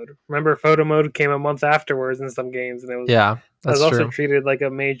photo mode. Remember, photo mode came a month afterwards in some games, and it was Yeah, that was that's also true. treated like a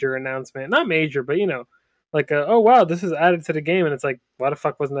major announcement. Not major, but like oh wow, this is added to the game, and it's like why the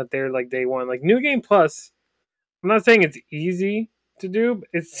fuck wasn't that there like day one? Like New Game Plus, I'm not saying it's easy to do. But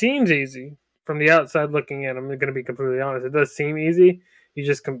it seems easy from the outside looking in. I'm going to be completely honest. It does seem easy. You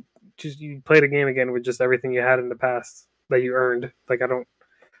just you play the game again with just everything you had in the past that you earned. Like I don't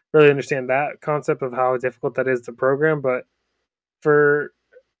really understand that concept of how difficult that is to program, but for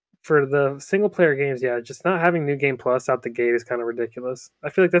for the single player games, yeah, just not having New Game Plus out the gate is kind of ridiculous. I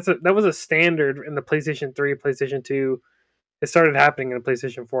feel like that was a standard in the PlayStation 3, PlayStation 2. It started happening in the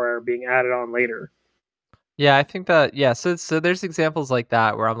PlayStation 4 era, being added on later. Yeah, I think that yeah, so there's examples like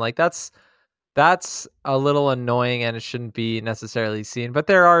that where I'm like that's a little annoying and it shouldn't be necessarily seen. But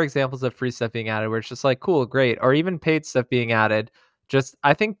there are examples of free stuff being added where it's just like cool, great, or even paid stuff being added. Just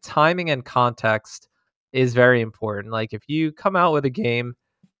I think timing and context is very important. Like if you come out with a game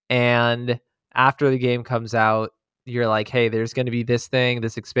and after the game comes out, you're like, hey, there's going to be this thing,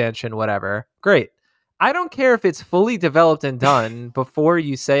 this expansion, whatever. Great. I don't care if it's fully developed and done before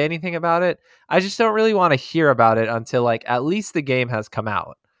you say anything about it. I just don't really want to hear about it until like at least the game has come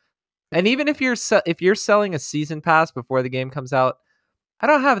out. And even if you're selling a season pass before the game comes out, I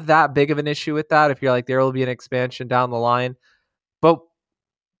don't have that big of an issue with that. If you're like there will be an expansion down the line, but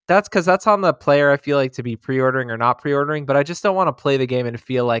that's because that's on the player. I feel like to be pre-ordering or not pre-ordering, but I just don't want to play the game and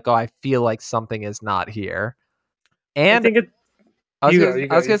feel like I feel like something is not here. I And think it. You I go, was you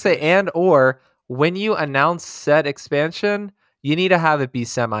gonna say finish. and or when you announce said expansion, you need to have it be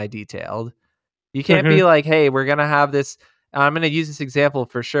semi-detailed. You can't be Mm-hmm. like, hey, we're going to have this. I'm going to use this example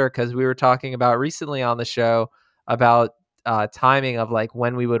for sure because we were talking about recently on the show about timing of like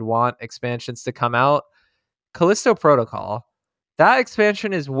when we would want expansions to come out. Callisto Protocol, that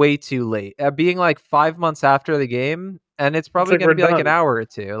expansion is way too late. Being like 5 months after the game, and it's It's probably like going to we're be like an done. hour or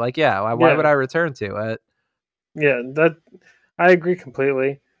two. Like, yeah, why would Yeah, I return to it? yeah. That I agree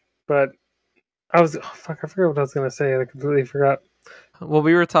completely. But oh, fuck. I forgot what I was gonna say. I completely forgot. Well,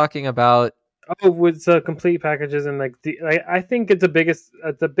 we were talking about. Oh, with complete packages and like I think it's a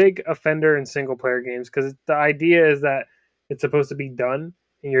big offender in single player games because the idea is that it's supposed to be done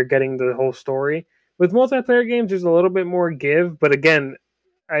and you're getting the whole story. With multiplayer games, there's a little bit more give, but again,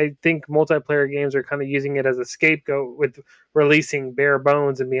 I think multiplayer games are kind of using it as a scapegoat with releasing bare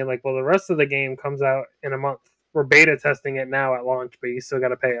bones and being like, well, the rest of the game comes out in a month. We're beta testing it now at launch, but you still got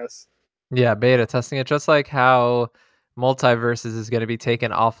to pay us. Yeah, beta testing it, just like how Multiverses is going to be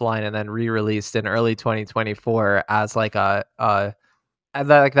taken offline and then re-released in early 2024 as like a and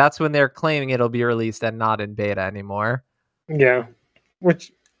like that's when they're claiming it'll be released and not in beta anymore. Yeah,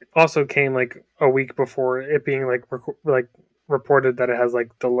 which also came like a week before it being like reported that it has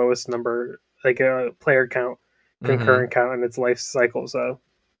like the lowest number like a player count Mm-hmm. concurrent count in its life cycle. So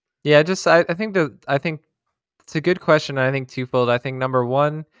Yeah, just I think it's a good question. I think twofold. I think number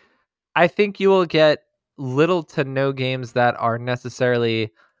one, I think you will get little to no games that are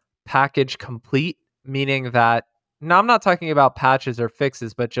necessarily package complete, meaning that no, I'm not talking about patches or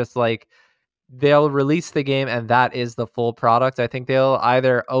fixes, but just like they'll release the game and that is the full product. I think they'll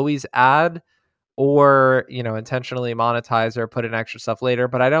either always add or, intentionally monetize or put in extra stuff later,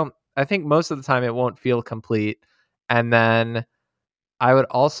 but I think most of the time it won't feel complete. And then I would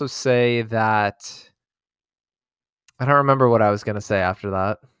also say that I don't remember what I was going to say after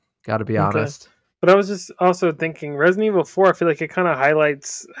that. Got to be okay, honest. but I was just also thinking Resident Evil 4. I feel like it kind of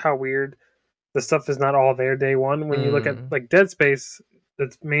highlights how weird the stuff is not all there day one. When you look at Mm. like Dead Space,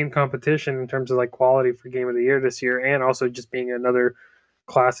 that's main competition in terms of like quality for game of the year this year, and also just being another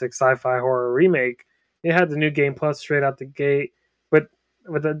classic sci-fi horror remake. It had the new game plus straight out the gate, but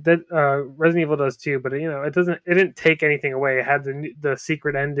with Resident Evil does too. But it doesn't. It didn't take anything away. It had the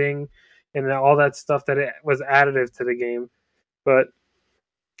secret ending and all that stuff that it was additive to the game. But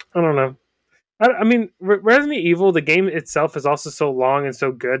I don't know. I mean, Resident Evil, the game itself is also so long and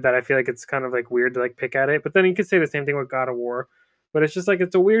so good that I feel like it's kind of like weird to like pick at it. But then you could say the same thing with God of War. But it's just like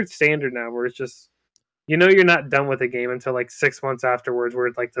it's a weird standard now where it's just you're not done with the game until like 6 months afterwards,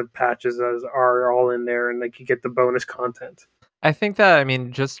 where like the patches are all in there and like you get the bonus content. I think that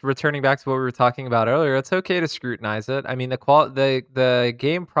just returning back to what we were talking about earlier, it's okay to scrutinize it. I mean, the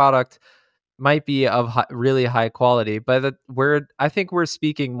game product might be of really high quality, but I think we're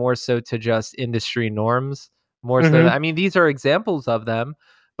speaking more so to just industry norms, more so. Mm-hmm. I mean, these are examples of them,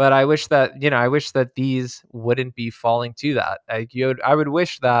 but I wish that these wouldn't be falling to that. I would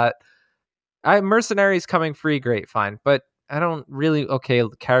wish that I mercenaries coming free, great, fine, but I don't really okay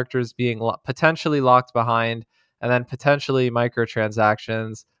characters being potentially locked behind, and then potentially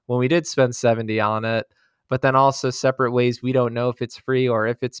microtransactions when we did spend 70 on it, but then also separate ways we don't know if it's free or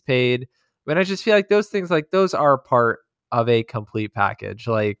if it's paid. But I just feel like those things like those are part of a complete package.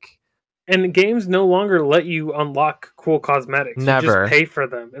 Like And games no longer let you unlock cool cosmetics. You just Never. pay for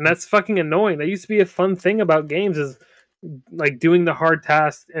them. And that's fucking annoying. That used to be a fun thing about games is like doing the hard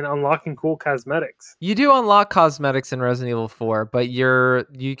tasks and unlocking cool cosmetics. You do unlock cosmetics in Resident Evil 4, but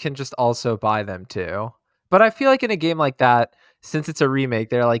you can just also buy them too. But I feel like in a game like that, since it's a remake,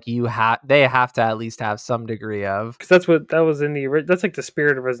 they're like they have to at least have some degree of. Because that's what that was in the that's like the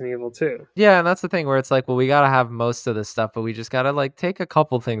spirit of Resident Evil 2. Yeah, and that's the thing where it's like, well, we got to have most of the stuff, but we just got to like take a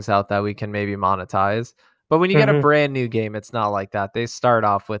couple things out that we can maybe monetize. But when you get a Mm-hmm. brand new game, it's not like that. They start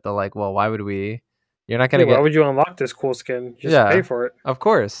off with the like, well, why would we? You're not going Yeah, to why get. would you unlock this cool skin? Just pay Yeah, for it. of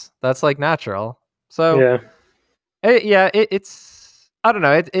course. That's like natural. So, Yeah. it's I don't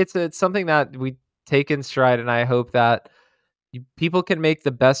know. It's something that we take in stride, and I hope that people can make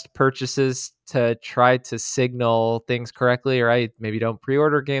the best purchases to try to signal things correctly. Right? Maybe don't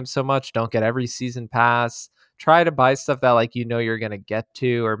pre-order games so much. Don't get every season pass. Try to buy stuff that like you're gonna get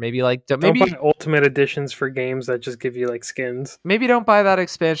to, or maybe like Don't buy ultimate editions for games that just give you like skins. maybe don't buy that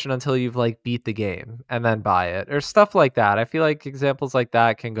expansion until you've like beat the game and then buy it or stuff like that. I feel like examples like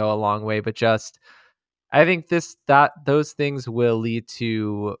that can go a long way, but just I think those things will lead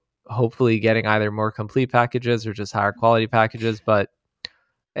to hopefully getting either more complete packages or just higher quality packages, but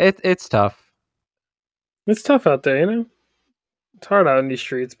it's tough. It's tough out there, you know? It's hard out in these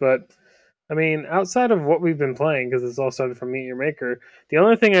streets, but I mean, outside of what we've been playing, because it's all started from Meet Your Maker, the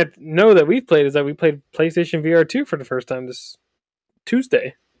only thing I know that we've played is that we played PlayStation VR 2 for the first time this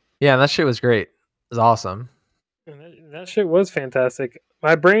Tuesday. Yeah, and that shit was great. It was awesome. And that shit was fantastic.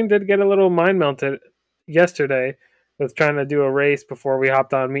 My brain did get a little mind melted yesterday with trying to do a race before we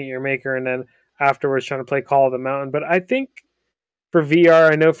hopped on Meet Your Maker and then afterwards trying to play Call of the Mountain. But I think for VR,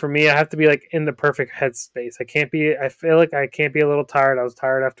 I know for me, I have to be like in the perfect headspace. I feel like I can't be a little tired. I was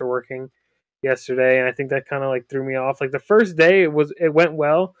tired after working yesterday, and I think that kind of like threw me off. Like the first day, it went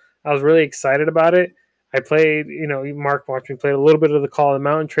well. I was really excited about it. I played, Mark watched me play a little bit of the Call of the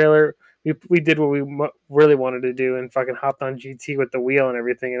Mountain trailer. We did what we really wanted to do and fucking hopped on GT with the wheel and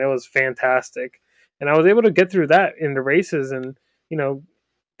everything, and it was fantastic. And I was able to get through that in the races, and you know,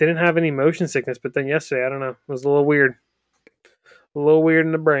 didn't have any motion sickness. But then yesterday, I don't know, it was a little weird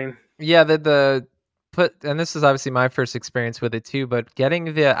in the brain. Yeah, the put and this is obviously my first experience with it too, but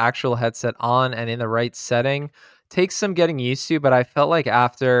getting the actual headset on and in the right setting takes some getting used to, but I felt like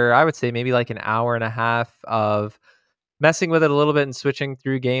after I would say maybe like an hour and a half of messing with it a little bit and switching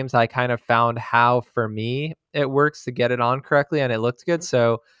through games, I kind of found how for me it works to get it on correctly and it looked good.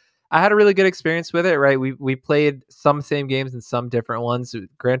 So I had a really good experience with it, right? We played some same games and some different ones.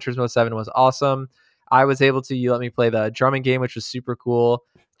 Gran Turismo 7 was awesome. I was able to you let me play the drumming game, which was super cool.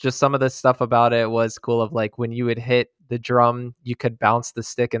 Just some of the stuff about it was cool of like when you would hit the drum, you could bounce the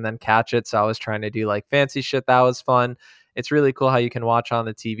stick and then catch it. So I was trying to do like fancy shit. That was fun. It's really cool how you can watch on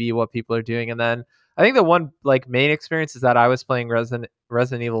the TV what people are doing. And then I think the one like main experience is that I was playing Resident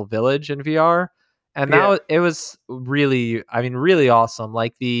Evil Village in VR. And Yeah, it was really, I mean, really awesome.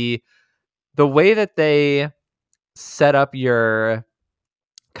 Like the way that they set up your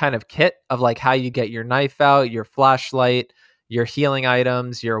kind of kit of like how you get your knife out, your flashlight, your healing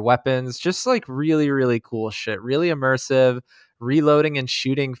items, your weapons, just like really, really cool shit. Really immersive. Reloading and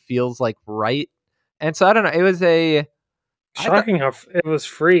shooting feels like right. And so I don't know. It was I thought shocking how it was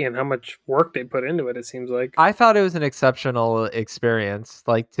free and how much work they put into it. It seems like. I thought it was an exceptional experience.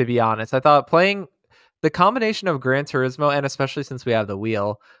 Like to be honest, I thought playing the combination of Gran Turismo and especially since we have the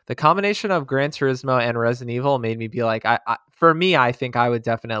wheel, the combination of Gran Turismo and Resident Evil made me be like, for me, I think I would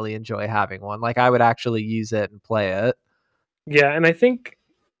definitely enjoy having one. Like I would actually use it and play it. Yeah, and I think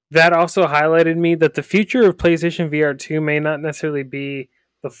that also highlighted me that the future of PlayStation VR 2 may not necessarily be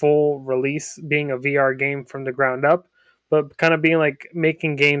the full release being a VR game from the ground up, but kind of being like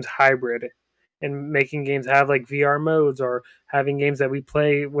making games hybrid and making games have like VR modes or having games that we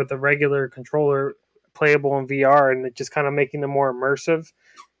play with a regular controller playable in VR and it just kind of making them more immersive.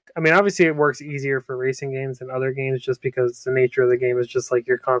 I mean, obviously, it works easier for racing games than other games just because the nature of the game is just like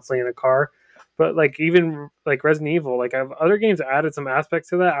you're constantly in a car. But like even like Resident Evil, like I've other games added some aspects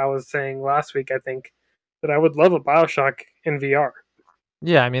to that. I was saying last week, I think that I would love a Bioshock in VR.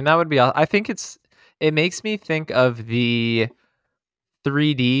 Yeah, I mean that would be. I think it makes me think of the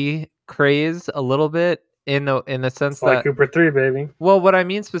 3D craze a little bit in the sense Sly that Cooper 3, baby. well, what I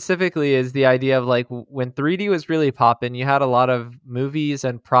mean specifically is the idea of like when 3D was really popping, you had a lot of movies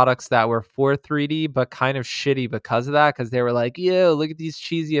and products that were for 3D, but kind of shitty because of that. Because they were like, "Yo, look at these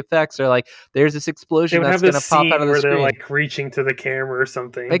cheesy effects," or like, "There's this They explosion would have that's gonna this pop out scene of the where they're screen." like reaching to the camera or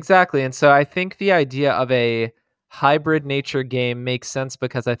something. Exactly, and so I think the idea of a hybrid nature game makes sense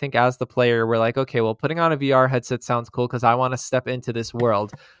because I think as the player, we're like, okay, well, putting on a VR headset sounds cool because I want to step into this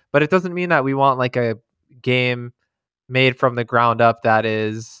world. but it doesn't mean that we want like a game made from the ground up that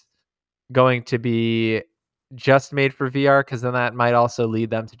is going to be just made for VR, because then that might also lead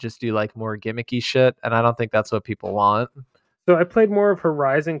them to just do like more gimmicky shit, and I don't think that's what people want. So I played more of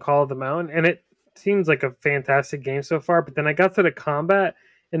Horizon Call of the Mountain, and it seems like a fantastic game so far. But then I got to the combat,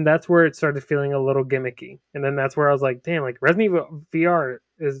 and that's where it started feeling a little gimmicky. And then that's where I was like, damn, like Resident Evil VR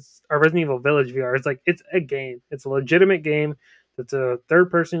is or Resident Evil Village VR. It's like it's a game. It's a legitimate game. It's a third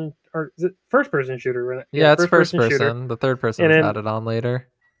person or is it first person shooter? Right? Yeah, Yeah, it's first first person shooter. person. The third person And was then added on later.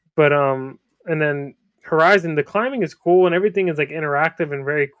 but and then Horizon, the climbing is cool and everything is like interactive and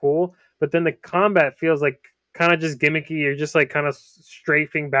very cool. But then the combat feels like kind of just gimmicky. You're just like kind of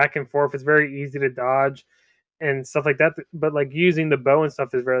strafing back and forth. It's very easy to dodge and stuff like that. But like using the bow and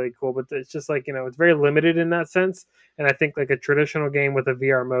stuff is really cool. But it's just like it's very limited in that sense. And I think like a traditional game with a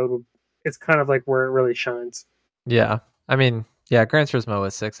VR mode, it's kind of like where it really shines. Yeah. I mean, yeah, Gran Turismo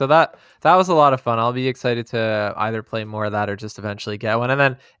was sick. So that was a lot of fun. I'll be excited to either play more of that or just eventually get one. And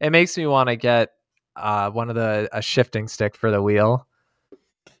then it makes me want to get one of a shifting stick for the wheel.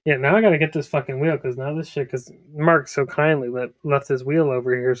 Yeah, now I gotta get this fucking wheel because now this shit, because Mark so kindly left his wheel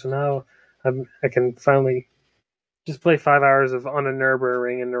over here, so now I can finally just play 5 hours of on a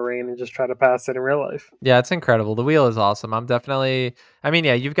Nürburgring in the rain and just try to pass it in real life. Yeah, it's incredible. The wheel is awesome. I mean,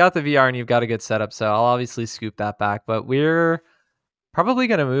 yeah, you've got the VR and you've got a good setup, so I'll obviously scoop that back. But we're probably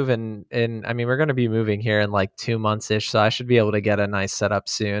going to move I mean, we're going to be moving here in like 2 months ish, so I should be able to get a nice setup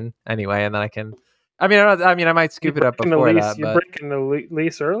soon anyway. And then I might You scoop it up breaking the before lease? that, You're but breaking the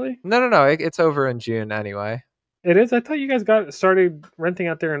lease early? no, it's over in June anyway. It is. I thought you guys got started renting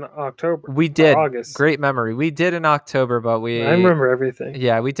out there in October We or did. August. Great memory. We did in October, but I remember everything.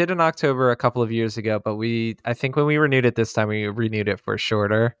 we did in October a couple of years ago, but I think when we renewed it this time, we renewed it for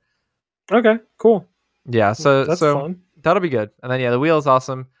shorter. Okay, cool. Yeah, That's so fun. that'll be good. And then yeah, the wheel is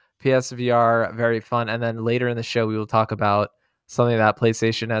awesome. PSVR, very fun. And then later in the show, we will talk about something that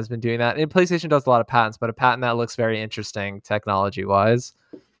PlayStation has been doing that. And PlayStation does a lot of patents, but a patent that looks very interesting technology wise.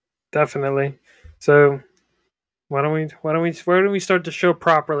 Definitely. So why don't we start the show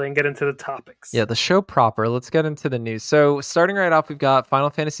properly and get into the topics? Yeah, the show proper. Let's get into the news. So starting right off, we've got Final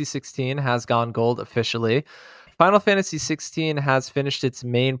Fantasy 16 has gone gold officially. Final Fantasy 16 has finished its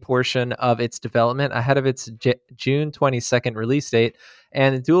main portion of its development ahead of its June 22nd release date,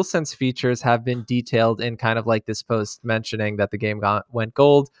 and the DualSense features have been detailed in kind of like this post mentioning that the game went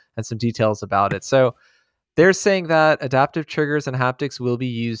gold and some details about it. So they're saying that adaptive triggers and haptics will be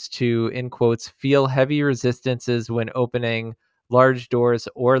used to, in quotes, feel heavy resistances when opening large doors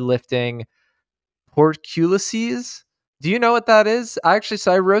or lifting portcullises. Do you know what that is?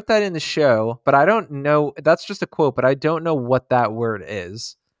 So I wrote that in the show, but I don't know. That's just a quote, but I don't know what that word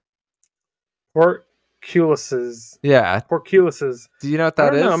is. Portcullises. Yeah. Portcullises. Do you know what I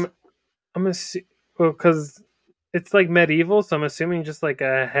that don't know. is? Because it's like medieval, so I'm assuming just like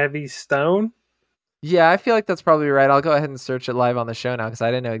a heavy stone. Yeah, I feel like that's probably right. I'll go ahead and search it live on the show now because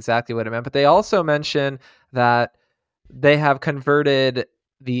I didn't know exactly what it meant. But they also mention that they have converted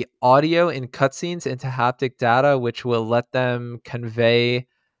the audio in cutscenes into haptic data, which will let them convey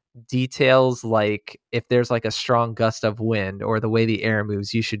details like if there's like a strong gust of wind or the way the air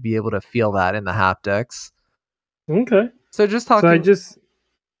moves, you should be able to feel that in the haptics. Okay. So just So talking,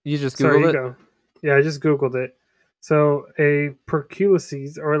 you just sorry, Googled you it? go. Yeah, I just Googled it. So a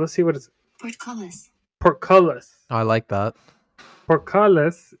portcullises, or let's see what it's. Portcullis. Portcullis. Oh, I like that.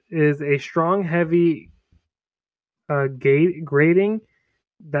 Portcullis is a strong, heavy grating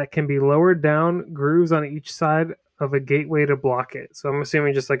that can be lowered down grooves on each side of a gateway to block it. So I'm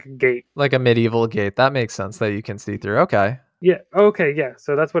assuming just like a gate. Like a medieval gate. That makes sense that you can see through. Okay. Yeah. Okay. Yeah.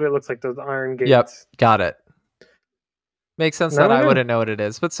 So that's what it looks like. Those iron gates. Yep. Got it. Makes sense Now that I I know. wouldn't know what it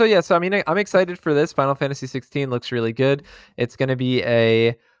is. But so yeah, so I mean I'm excited for this. Final Fantasy 16 looks really good. It's going to be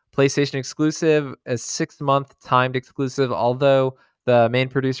a PlayStation exclusive, a 6-month timed exclusive, although the main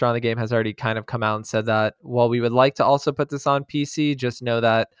producer on the game has already kind of come out and said that while we would like to also put this on PC, just know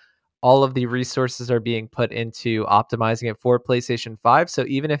that all of the resources are being put into optimizing it for PlayStation 5. So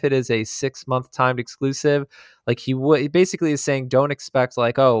even if it is a 6-month timed exclusive, like he basically is saying, don't expect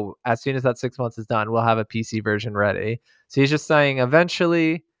like, oh, as soon as that 6 months is done, we'll have a PC version ready. So he's just saying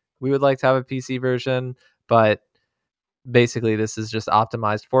eventually we would like to have a PC version, but basically this is just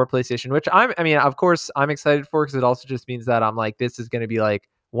optimized for PlayStation, which of course I'm excited for because it also just means that I'm like, this is going to be like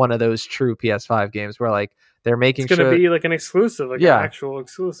one of those true PS5 games where like they're making It's going to be like an exclusive, like an actual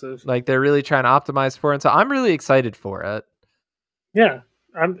exclusive. Like they're really trying to optimize for it. And so I'm really excited for it. Yeah.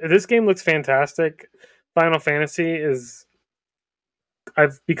 This game looks fantastic. Final Fantasy is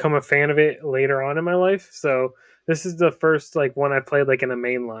I've become a fan of it later on in my life. So this is the first like one I played like in a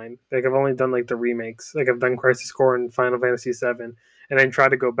main line. Like I've only done like the remakes. Like I've done Crisis Core and Final Fantasy 7 and then tried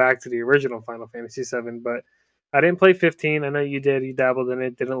to go back to the original Final Fantasy 7, but I didn't play 15. I know you did. You dabbled in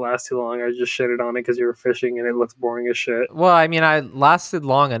it. Didn't last too long. I just shitted on it because you were fishing and it looks boring as shit. Well, I mean, I lasted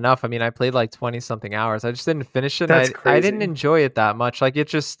long enough. I mean, I played like 20 something hours. I just didn't finish it. And That's I didn't crazy. enjoy it that much. Like, it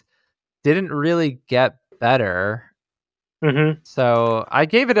just didn't really get better. Mm-hmm. So I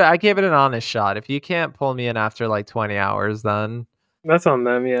gave it an honest shot. If you can't pull me in after like 20 hours, then That's on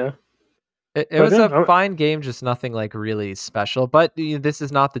them, yeah. it But was yeah, a fine game, just nothing like really special. But this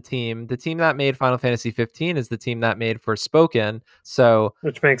is not the team. The team that made Final Fantasy 15 is the team that made Forspoken. So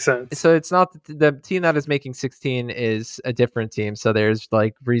which makes sense. it's not the team that is making 16 is a different team. So there's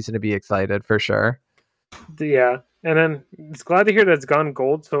like reason to be excited for sure. Yeah. And then it's glad to hear that it's gone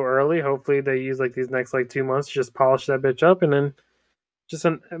gold so early. Hopefully they use like these next like 2 months to just polish that bitch up and then just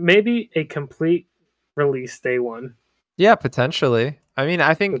maybe a complete release day one Yeah, potentially. I mean,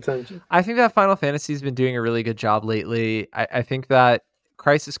 potential. I think that Final Fantasy's been doing a really good job lately. I think that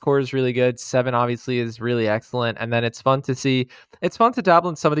Crisis Core is really good. 7 obviously is really excellent. And then it's fun to dabble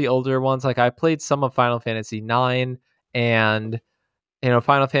in some of the older ones. Like I played some of Final Fantasy 9 and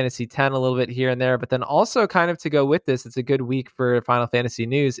Final Fantasy 10 a little bit here and there, but then also kind of to go with this, it's a good week for Final Fantasy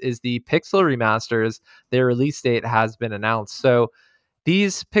news is the Pixel remasters. Their release date has been announced. So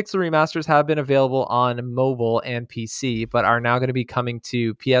these Pixel remasters have been available on mobile and PC, but are now going to be coming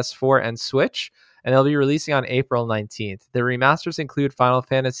to PS4 and Switch, and they'll be releasing on April 19th. The remasters include Final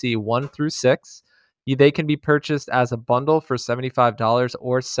Fantasy 1 through 6. They can be purchased as a bundle for $75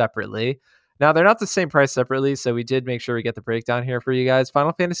 or separately. Now, they're not the same price separately, so we did make sure we get the breakdown here for you guys.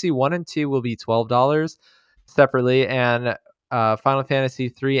 Final Fantasy 1 and 2 will be $12 separately, and Final Fantasy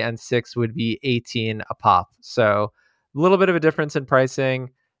 3 and 6 would be 18 a pop. So a little bit of a difference in pricing.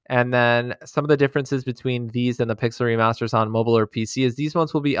 And then some of the differences between these and the Pixel remasters on mobile or PC is these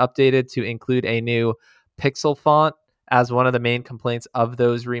ones will be updated to include a new pixel font, as one of the main complaints of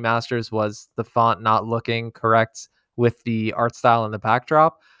those remasters was the font not looking correct with the art style and the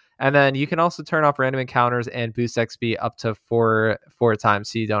backdrop. And then you can also turn off random encounters and boost XP up to four times,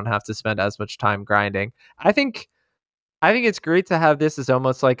 so you don't have to spend as much time grinding. I think it's great to have this as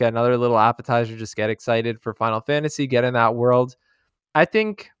almost like another little appetizer. Just get excited for Final Fantasy, get in that world. I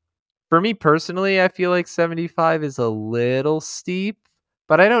think for me personally, I feel like 75 is a little steep,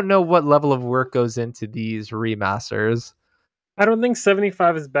 but I don't know what level of work goes into these remasters. I don't think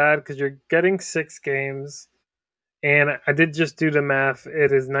 75 is bad because you're getting 6 games. And I did just do the math.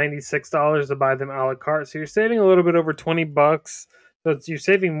 It is $96 to buy them a la carte. So you're saving a little bit over $20. So you're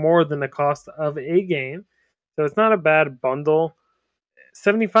saving more than the cost of a game. So it's not a bad bundle.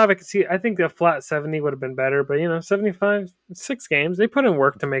 75, I could see. I think a flat 70 would have been better. But, 75, 6 games. They put in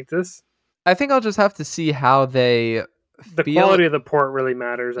work to make this. I think I'll just have to see how they The feel. quality of the port really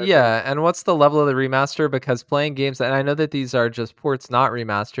matters, I think. Yeah, and what's the level of the remaster? Because playing games, and I know that these are just ports, not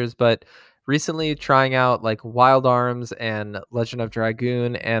remasters, but recently trying out like Wild Arms and Legend of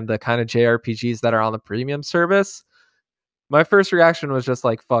Dragoon and the kind of JRPGs that are on the premium service, my first reaction was just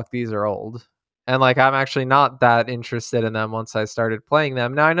like, fuck, these are old. And like, I'm actually not that interested in them once I started playing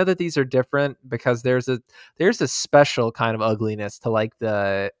them. Now I know that these are different because there's a special kind of ugliness to like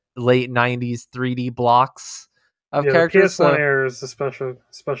the late 90s 3D blocks of Yeah, the characters. PS1 So era is a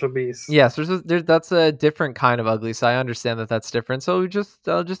special beast. yes, that's a different kind of ugly. So I understand that that's different. So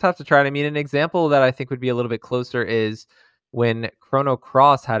I'll just have to try it. I mean, an example that I think would be a little bit closer is when Chrono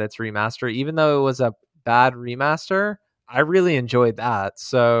Cross had its remaster. Even though it was a bad remaster, I really enjoyed that.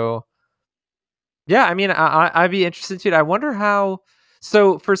 So yeah, I mean, I'd be interested to. I wonder how.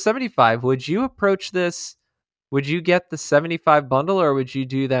 So for 75, would you approach this? Would you get the 75 bundle, or would you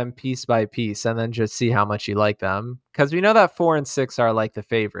do them piece by piece and then just see how much you like them? Because we know that 4 and 6 are like the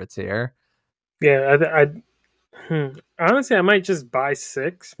favorites here. Yeah, honestly, I might just buy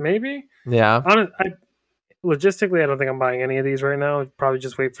 6, maybe. Yeah. Logistically, I don't think I'm buying any of these right now. I'd probably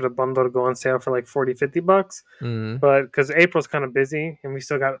just wait for the bundle to go on sale for like 40, $50. Mm. But because April's kind of busy and I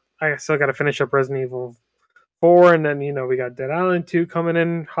still got to finish up Resident Evil 4. And then, we got Dead Island 2 coming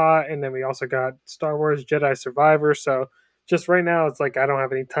in hot. And then we also got Star Wars Jedi Survivor. So just right now, it's like I don't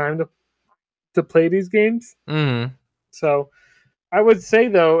have any time to play these games. Mm. So I would say,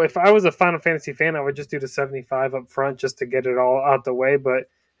 though, if I was a Final Fantasy fan, I would just do the 75 up front just to get it all out the way. But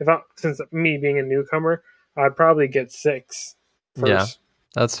since me being a newcomer, I'd probably get 6 Yeah, first.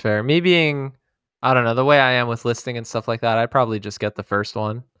 that's fair. Me being, I don't know, the way I am with listing and stuff like that, I'd probably just get the first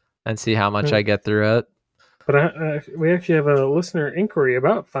one and see how much Hmm. I get through it. But we actually have a listener inquiry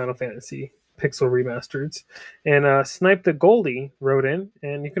about Final Fantasy Pixel Remasters. And Snipe the Goldie wrote in,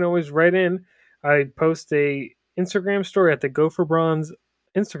 and you can always write in. I post a Instagram story at the Go for Bronze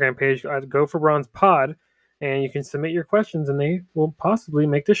Instagram page at Go for Bronze Pod, and you can submit your questions, and they will possibly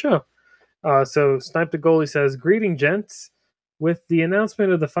make the show. So Snipe the Goalie says, "Greeting, gents. With the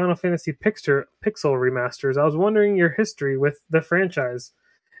announcement of the Final Fantasy Pixel remasters, I was wondering your history with the franchise,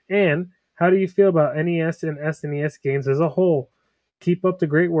 and how do you feel about NES and SNES games as a whole? Keep up the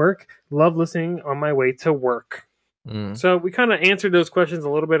great work. Love listening on my way to work." Mm. So we kind of answered those questions a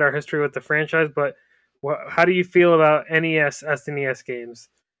little bit, our history with the franchise, but how do you feel about NES, SNES games?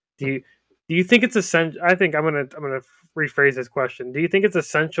 Do you do you think it's essential? I think I'm gonna rephrase this question. Do you think it's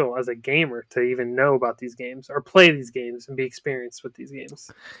essential as a gamer to even know about these games or play these games and be experienced with these games?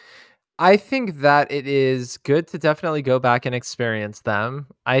 I think that it is good to definitely go back and experience them.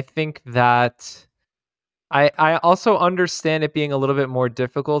 I think that I also understand it being a little bit more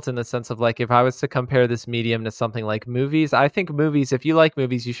difficult in the sense of like if I was to compare this medium to something like movies, I think movies, if you like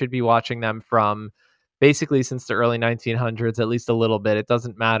movies, you should be watching them from basically since the early 1900s, at least a little bit. It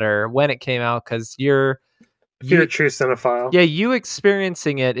doesn't matter when it came out because If you're a you true cinephile, yeah, you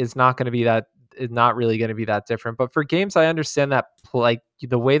experiencing it is not going to be that is not really going to be that different. But for games, I understand that like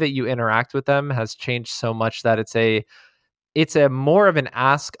the way that you interact with them has changed so much that it's a more of an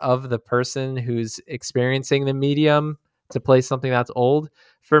ask of the person who's experiencing the medium to play something that's old.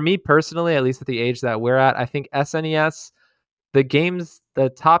 For me personally, at least at the age that we're at, I think SNES, the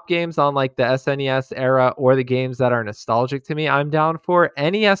top games on like the SNES era or the games that are nostalgic to me, I'm down for.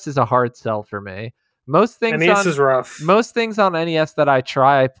 NES is a hard sell for me. Most things NES on is rough. most things on NES that I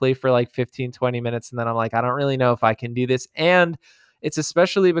try, I play for like 15, 20 minutes and then I'm like, I don't really know if I can do this. And it's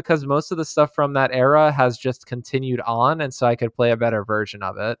especially because most of the stuff from that era has just continued on. And so I could play a better version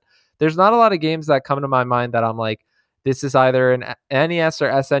of it. There's not a lot of games that come to my mind that I'm like, this is either an NES or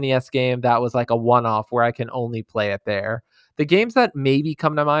SNES game that was like a one off where I can only play it there. The games that maybe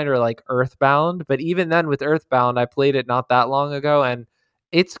come to mind are like Earthbound, but even then with Earthbound, I played it not that long ago and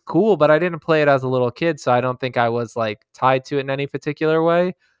it's cool, but I didn't play it as a little kid, so I don't think I was like tied to it in any particular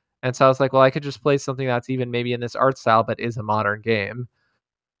way. And so I was like, well, I could just play something that's even maybe in this art style, but is a modern game.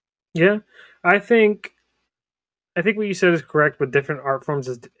 Yeah, I think I think what you said is correct. With different art forms,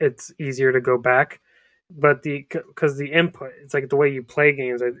 it's easier to go back, but because the input, it's like the way you play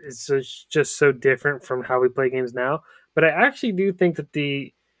games, it's just so different from how we play games now. But I actually do think that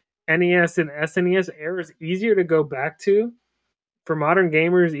the NES and SNES era is easier to go back to for modern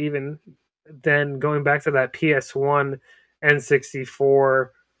gamers, even than going back to that PS1, N64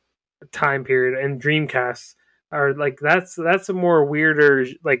 time period and Dreamcast are like that's a more weirder,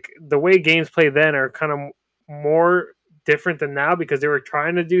 like the way games play then are kind of more different than now because they were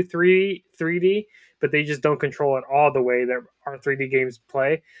trying to do 3D, but they just don't control it all the way that our 3D games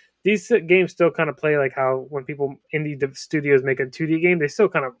play. These games still kind of play like how when people indie studios make a 2D game, they still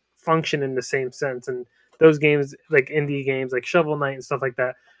kind of function in the same sense. And those games, like indie games like Shovel Knight and stuff like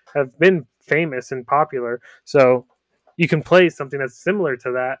that, have been famous and popular. So you can play something that's similar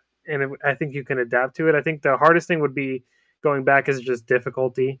to that, and I think you can adapt to it. I think the hardest thing would be going back is just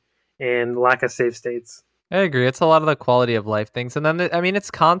difficulty and lack of save states. I agree. It's a lot of the quality of life things. And then, I mean, it's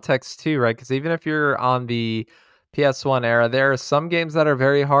context too, right? Because even if you're on the PS1 era, there are some games that are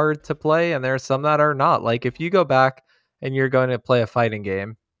very hard to play and there are some that are not. Like if you go back and you're going to play a fighting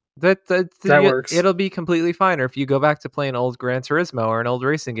game, That works. it'll be completely fine. Or if you go back to play an old Gran Turismo or an old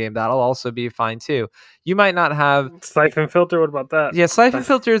racing game, that'll also be fine too. You might not have Siphon filter. What about that? yeah, Siphon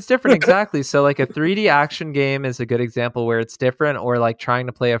Filter is different, exactly. So, like a 3D action game is a good example where it's different, or like trying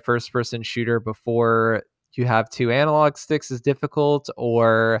to play a first person shooter before you have two analog sticks is difficult,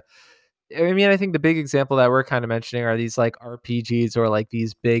 or I mean, I think the big example that we're kind of mentioning are these like RPGs or like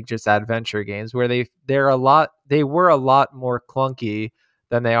these big just adventure games where they were a lot more clunky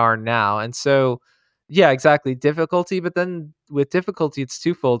than they are now. And so yeah, exactly. Difficulty, but then with difficulty it's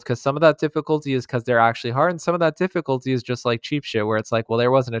twofold because some of that difficulty is because they're actually hard and some of that difficulty is just like cheap shit where it's like, well,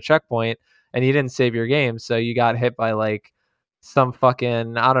 there wasn't a checkpoint and you didn't save your game, so you got hit by like some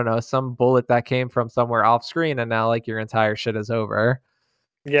fucking, I don't know, some bullet that came from somewhere off screen and now like your entire shit is over.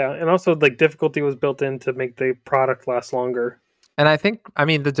 Yeah, and also like difficulty was built in to make the product last longer. And I think, I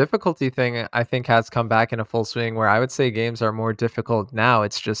mean, the difficulty thing I think has come back in a full swing where I would say games are more difficult now.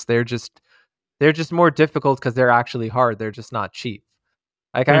 It's just they're just more difficult because they're actually hard. They're just not cheap.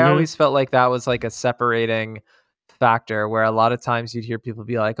 Like I Hmm. always felt like that was like a separating factor where a lot of times you'd hear people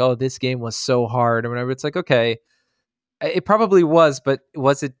be like, "Oh, this game was so hard," or whatever. It's like, okay, it probably was, but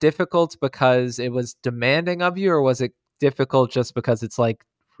was it difficult because it was demanding of you, or was it difficult just because it's like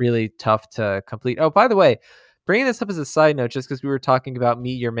really tough to complete? Oh, by the way, bringing this up as a side note, just because we were talking about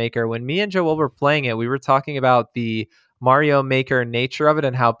Meet Your Maker. When me and Joel were playing it, we were talking about the Mario Maker nature of it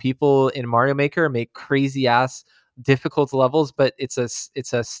and how people in Mario Maker make crazy ass difficult levels, but it's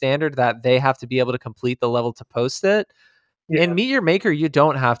a standard that they have to be able to complete the level to post it. In Yeah, Meet Your Maker, you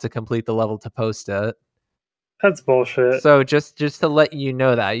don't have to complete the level to post it. that's bullshit. So just to let you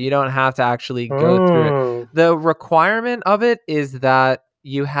know that you don't have to actually go through it. Oh, The requirement of it is that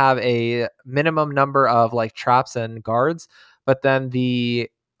you have a minimum number of like traps and guards, but then the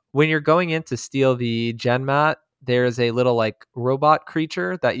when you're going in to steal the gen mat, there's a little like robot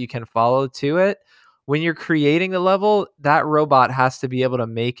creature that you can follow to it. When you're creating the level, that robot has to be able to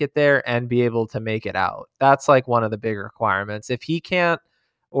make it there and be able to make it out. That's like one of the big requirements. If he can't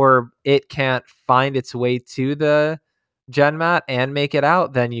or it can't find its way to the gen mat and make it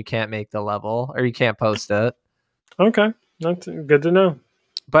out, then you can't make the level or you can't post it. okay, that's good to know.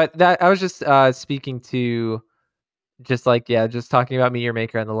 But that I was just speaking to just like just talking about Meteor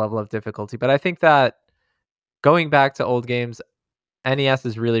Maker and the level of difficulty. But I think that going back to old games, NES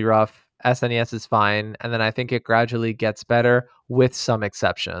is really rough. SNES is fine, and then I think it gradually gets better with some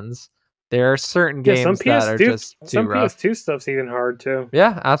exceptions. There are certain Yeah, games that are just too some rough. PS2 stuff's even hard too.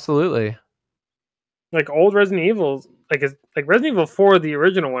 Yeah, absolutely. Like old Resident Evils, like Resident Evil 4, the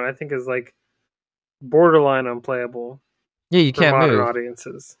original one, I think is like borderline unplayable Yeah, you for can't modern move.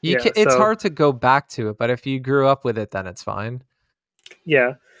 audiences. You Yeah, can, it's so hard to go back to it, but if you grew up with it, then it's fine.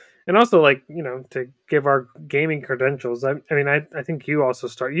 yeah, and also like to give our gaming credentials. I mean, I think you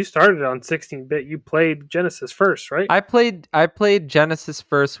started on 16-bit. You played Genesis first, right? I played Genesis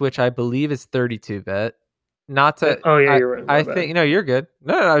first, which I believe is 32-bit. Not to Oh yeah, I you're right. My I think bad. you're good.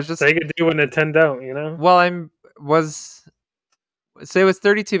 No, I was just Sega do what Nintendo, you know. well, I'm was say it was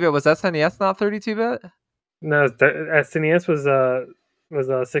 32-bit. Was SNES not 32-bit? No, SNES was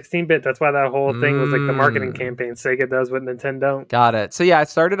 16-bit. That's why that whole thing was like the marketing Mm, campaign. Sega does what Nintendo. got it. So yeah, I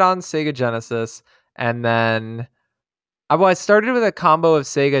started on Sega Genesis, and then I started with a combo of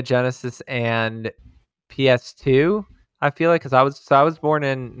Sega Genesis and PS2. I feel like because I was born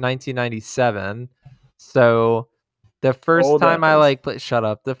in 1997, so the first Old time I ass. shut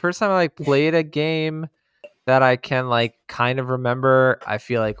up. The first time I played a game that I can kind of remember, I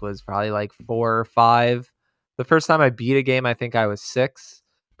feel like was probably like 4 or 5. The first time I beat a game, I think I was 6.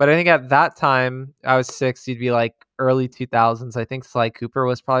 But I think at that time I was 6. You'd be like early 2000s. I think Sly Cooper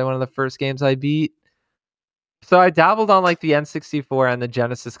was probably one of the first games I beat. So I dabbled on like the N64 and the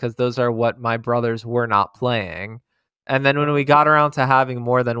Genesis because those are what my brothers were not playing. And then when we got around to having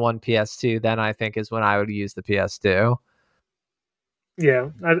more than one PS2, then I think is when I would use the PS2. Yeah,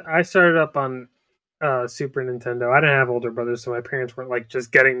 I started up on Super Nintendo. I didn't have older brothers, so my parents weren't like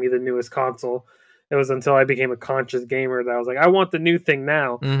just getting me the newest console. It was until I became a conscious gamer that I was like, I want the new thing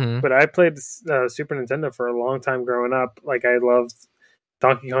now. Mm-hmm. But I played Super Nintendo for a long time growing up. Like I loved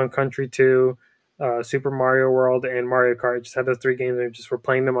Donkey Kong Country 2, Super Mario World, and Mario Kart. I just had those three games and just were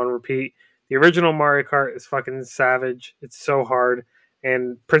playing them on repeat. The original Mario Kart is fucking savage. It's so hard.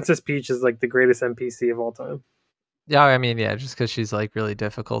 And Princess Peach is like the greatest NPC of all time. Yeah, I mean, yeah, just because she's like really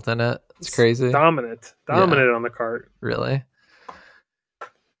difficult in it. It's It's crazy. Yeah, dominant on the cart. really.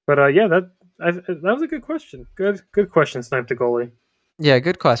 But yeah, that was a good question. Good question, Snipe the goalie. Yeah,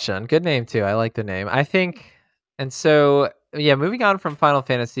 good question. Good name too. I like the name. I think, and so yeah, moving on from Final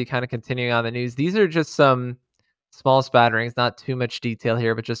Fantasy, kind of continuing on the news. These are just some small spatterings, not too much detail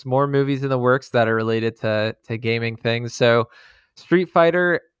here, but just more movies in the works that are related to gaming things. So, Street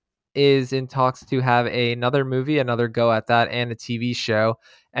Fighter is in talks to have another movie, another go at that, and a TV show.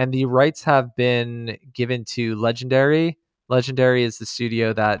 And the rights have been given to Legendary. Legendary is the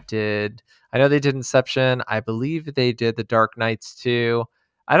studio that did. I know they did Inception. I believe they did The Dark Knights too.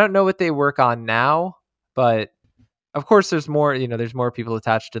 I don't know what they work on now, but of course there's more. There's more people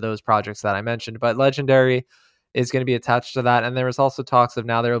attached to those projects that I mentioned. But Legendary is going to be attached to that, and there was also talks of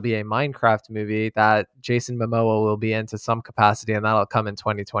now there will be a Minecraft movie that Jason Momoa will be in to some capacity, and that'll come in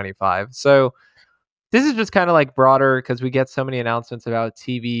 2025. So this is just kind of like broader because we get so many announcements about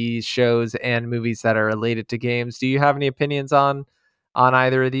TV shows and movies that are related to games. Do you have any opinions on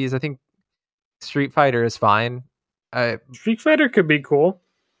either of these? I think Street Fighter is fine. I Street Fighter could be cool.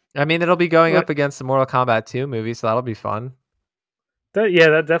 I mean, it'll be going Like up against the Mortal Kombat 2 movie, so that'll be fun. that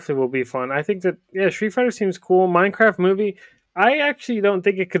definitely will be fun. I think that Street Fighter seems cool. Minecraft movie, I actually don't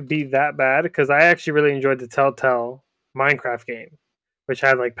think it could be that bad because I actually really enjoyed the Telltale Minecraft game, which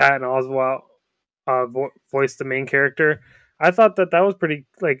had like Patton Oswalt voice the main character. I thought that was pretty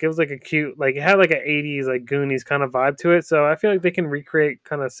like it was like a cute like it had like an 80s like Goonies kind of vibe to it. So I feel like they can recreate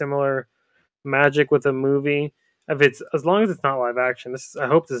kind of similar magic with a movie. If it's as long as it's not live action. I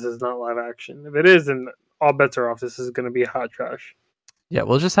hope this is not live action. If it is, then all bets are off. This is going to be hot trash. Yeah,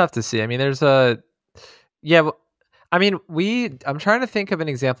 we'll just have to see. I mean, there's a yeah. I mean, I'm trying to think of an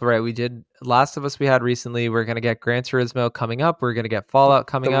example. Right, we did Last of Us. We had recently. We're gonna get Gran Turismo coming up. We're gonna get Fallout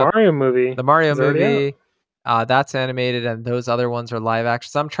The coming up. Mario movie The Mario is already out. movie, that's animated, and those other ones are live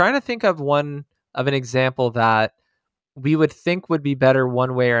action. So I'm trying to think of an example that we would think would be better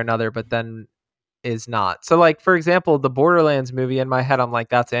one way or another, but then is not. So, like, for example, the Borderlands movie, in my head, I'm like,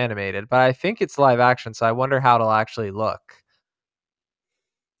 that's animated, but I think it's live action, so I wonder how it'll actually look.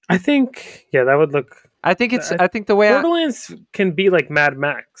 I think, yeah, that would look. I think the way Borderlands can be like Mad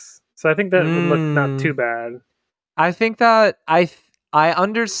Max, so I think that would look not too bad. I think that I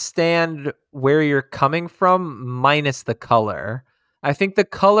understand where you're coming from, minus the color. I think the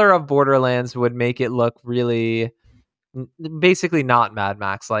color of Borderlands would make it look really, basically not Mad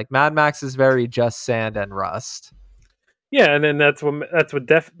Max. Like Mad Max is very just sand and rust. Yeah, and then that's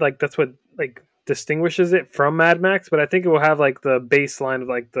what like distinguishes it from Mad Max. But I think it will have like the baseline of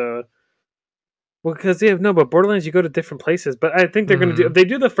like the because yeah, no, but Borderlands you go to different places. But I think they're gonna do if they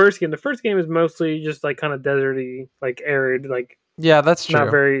do the first game. The first game is mostly just like kind of deserty, like arid, like yeah, that's true.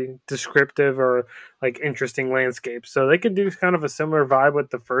 Not very descriptive or like interesting landscapes. So they could do kind of a similar vibe with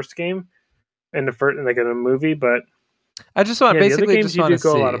the first game and the first like in a movie. But I just want basically just want to see.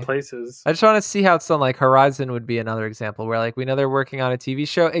 Go a lot of places. I just want to see how it's done. Like Horizon would be another example where like we know they're working on a TV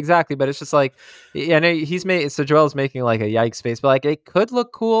show exactly, but it's just like I know he's made so Joel's making like a yikes face, but like it could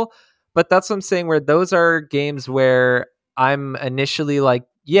look cool. But that's what I'm saying. Where those are games where I'm initially like,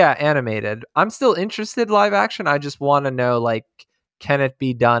 yeah, animated. I'm still interested live action. I just want to know like, can it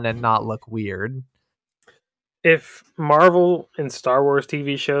be done and not look weird? If Marvel and Star Wars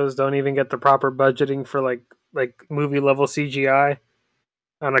TV shows don't even get the proper budgeting for like movie level CGI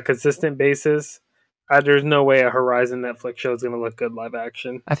on a consistent basis, there's no way a Horizon Netflix show is going to look good live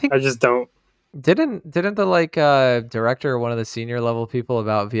action. I just don't. Didn't the like director or one of the senior level people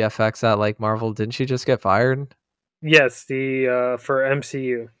about VFX at like Marvel, didn't she just get fired? Yes, the for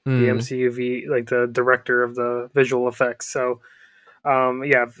MCU, the MCU like the director of the visual effects. So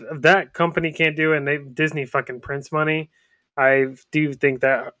yeah, if that company can't do it and they Disney fucking prints money, I do think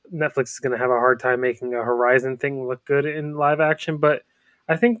that Netflix is going to have a hard time making a Horizon thing look good in live action, but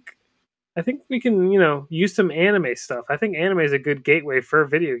I think we can, use some anime stuff. I think anime is a good gateway for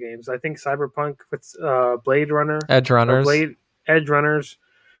video games. I think Cyberpunk with Blade Runner, Edge Runners,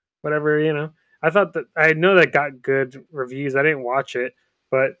 whatever. I thought I know that got good reviews. I didn't watch it,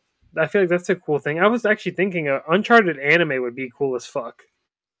 but I feel like that's a cool thing. I was actually thinking Uncharted anime would be cool as fuck.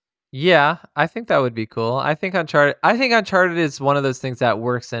 Yeah, I think that would be cool. I think Uncharted is one of those things that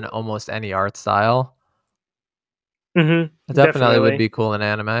works in almost any art style. Mm-hmm, it definitely would be cool in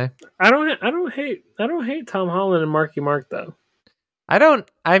anime. I don't hate Tom Holland and Marky Mark though. I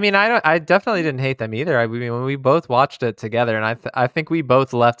definitely didn't hate them either. I mean, when we both watched it together, and I think we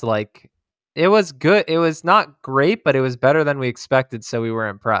both left like it was good. It was not great, but it was better than we expected, so we were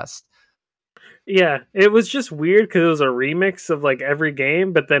impressed. Yeah, it was just weird because it was a remix of like every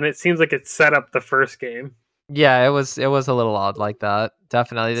game, but then it seems like it set up the first game. Yeah, it was a little odd like that.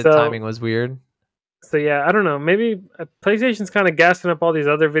 Definitely, the timing was weird. So yeah, I don't know. Maybe PlayStation's kind of gassing up all these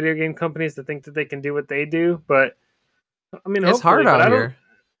other video game companies to think that they can do what they do, but I mean, it's hard out here.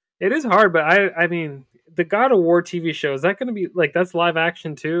 It is hard, but I mean, the God of War TV show, is that going to be like that's live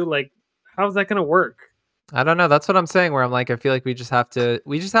action too? Like, how's that going to work? I don't know. That's what I'm saying. Where I'm like, I feel like we just have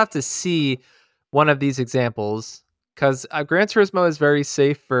to see one of these examples because Gran Turismo is very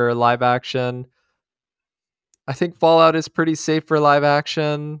safe for live action. I think Fallout is pretty safe for live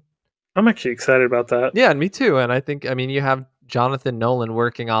action. I'm actually excited about that. Yeah, and me too. And I mean, you have Jonathan Nolan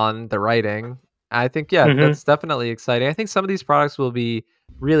working on the writing. I think, that's definitely exciting. I think some of these products will be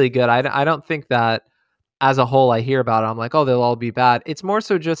really good. I don't think that as a whole, I hear about it, I'm like, oh, they'll all be bad. It's more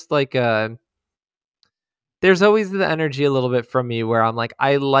so just like, there's always the energy a little bit from me where I'm like,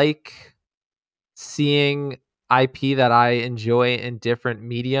 I like seeing IP that I enjoy in different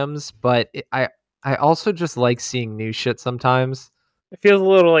mediums, but I also just like seeing new shit sometimes. It feels a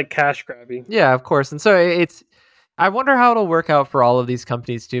little like cash grabby. Yeah, of course. And so I wonder how it'll work out for all of these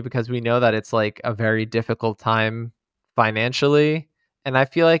companies too, because we know that it's like a very difficult time financially. And I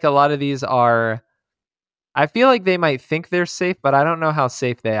feel like a lot of these I feel like they might think they're safe, but I don't know how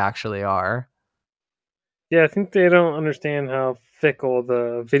safe they actually are. Yeah, I think they don't understand how fickle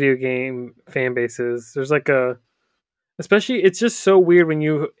the video game fan base is. There's like especially it's just so weird when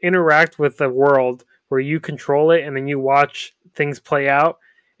you interact with the world where you control it and then you watch things play out.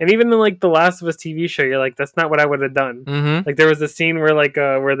 And even in like the Last of Us TV show, you're like, that's not what I would have done. Mm-hmm. Like there was a scene where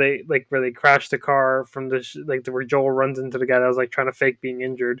where they crashed a car from where Joel runs into the guy that was like trying to fake being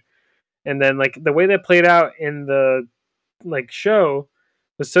injured, and then like the way that played out in the like show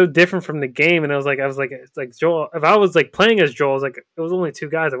was so different from the game, and I was like it's like Joel. If I was like playing as Joel, I was like it was only two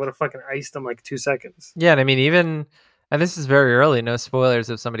guys, I would have fucking iced them like 2 seconds. Yeah, and I mean, even, and this is very early, no spoilers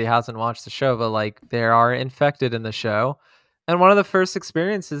if somebody hasn't watched the show, but like there are infected in the show. And one of the first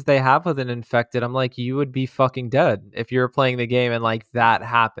experiences they have with an infected, I'm like, you would be fucking dead if you were playing the game and like that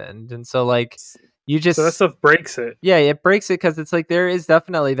happened. And so, like, you So that just, stuff breaks it. yeah, it breaks it because it's like there is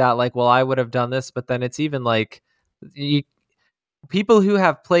definitely that, like, well, I would have done this, but then it's even like, you, people who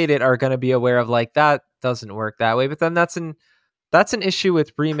have played it are going to be aware of like that doesn't work that way. But then that's an issue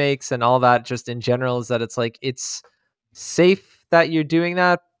with remakes and all that just in general, is that it's like it's safe that you're doing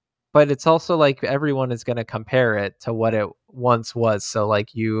that, but it's also like everyone is going to compare it to what it once was, so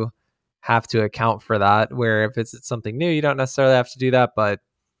like you have to account for that, where if it's something new you don't necessarily have to do that. But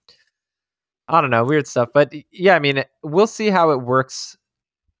I don't know, weird stuff. But yeah, I mean, we'll see how it works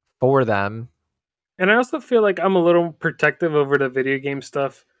for them. And I also feel like I'm a little protective over the video game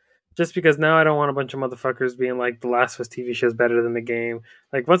stuff, just because now I don't want a bunch of motherfuckers being like the Last of Us TV show is better than the game.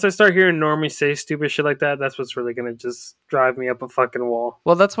 Like once I start hearing normies say stupid shit like that, that's what's really gonna just drive me up a fucking wall.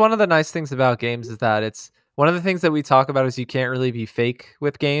 Well, that's one of the nice things about games, is that it's one of the things that we talk about is you can't really be fake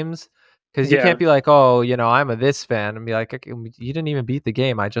with games, because you Yeah. can't be like, oh, I'm a this fan, and be like, okay, you didn't even beat the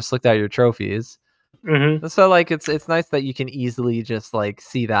game. I just looked at your trophies. Mm-hmm. And so like it's nice that you can easily just like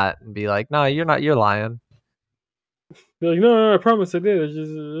see that and be like, no, you're not. You're lying. You're like, no, I promise I did. It's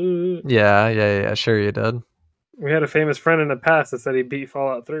just Yeah. Sure, you did. we had a famous friend in the past that said he beat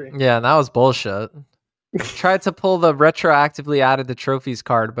Fallout 3. Yeah, and that was bullshit. Tried to pull the retroactively added the trophies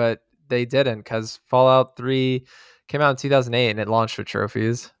card, but they didn't, because Fallout 3 came out in 2008 and it launched with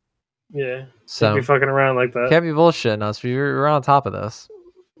trophies. Yeah. Can't be So fucking around like that. can't be bullshitting us. We're on top of this.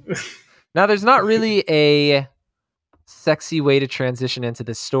 Now, there's not really a sexy way to transition into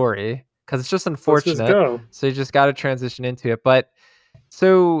this story because it's just So let's just unfortunate. go. So you just got to transition into it. But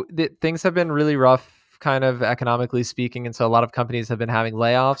so things have been really rough, kind of economically speaking. And so a lot of companies have been having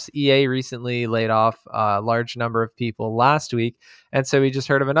layoffs. EA recently laid off a large number of people last week. And so we just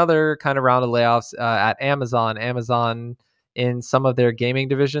heard of another kind of round of layoffs at Amazon. Amazon in some of their gaming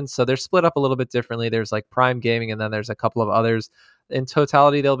divisions. So they're split up a little bit differently. There's like Prime Gaming, and then there's a couple of others. In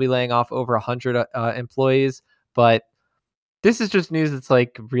totality, they'll be laying off over 100 employees. But this is just news that's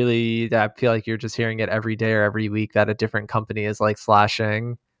like really, I feel like you're just hearing it every day or every week, that a different company is like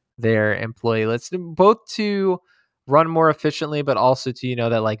slashing their employee list, both to run more efficiently, but also to,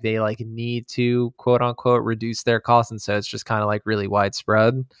 that like they like need to quote unquote reduce their costs. And so it's just kind of like really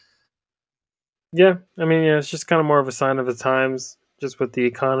widespread. Yeah. I mean, yeah, it's just kind of more of a sign of the times, just with the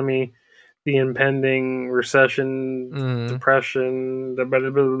economy, the impending recession, Mm. depression, the blah, blah,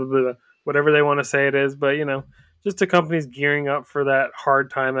 blah, blah, blah, whatever they want to say it is. But, just the companies gearing up for that hard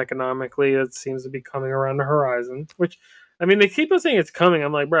time economically that seems to be coming around the horizon, which, I mean, they keep on saying it's coming.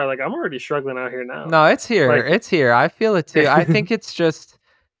 I'm like, bro, like, I'm already struggling out here now. No, it's here. Like, It's here. I feel it too. I think it's just,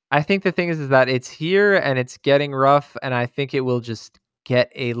 I think the thing is that it's here and it's getting rough, and I think it will just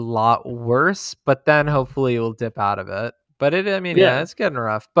get a lot worse, but then hopefully it will dip out of it. But I mean, yeah, yeah. it's getting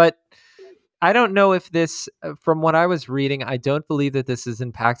rough. But I don't know if this, from what I was reading, I don't believe that this is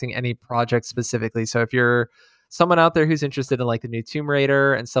impacting any project specifically. So if you're someone out there who's interested in like the new Tomb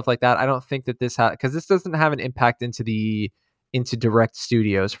Raider and stuff like that, I don't think that because this doesn't have an impact into direct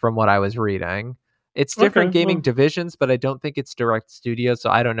studios from what I was reading. It's different Okay. gaming Well, divisions, but I don't think it's direct studios. So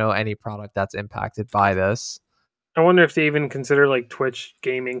I don't know any product that's impacted by this. I wonder if they even consider like Twitch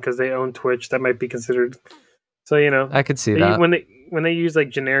gaming because they own Twitch. That might be considered. So I could see they that. when they use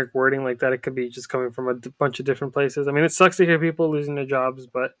like generic wording like that, it could be just coming from a bunch of different places. I mean, it sucks to hear people losing their jobs,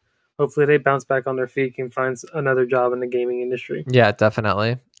 but hopefully they bounce back on their feet and find another job in the gaming industry. Yeah,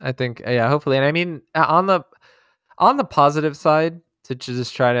 definitely. I think, yeah, hopefully. And I mean, on the positive side, to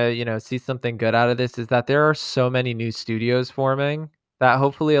just try to see something good out of this, is that there are so many new studios forming that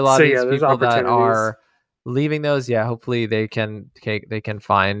hopefully a lot So of yeah, these there's people that opportunities. are leaving those, yeah, hopefully they can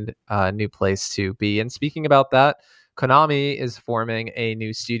find a new place to be. And speaking about that, Konami is forming a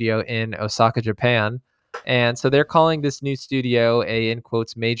new studio in Osaka, Japan. And so they're calling this new studio a, in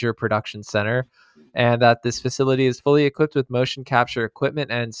quotes, major production center, and that this facility is fully equipped with motion capture equipment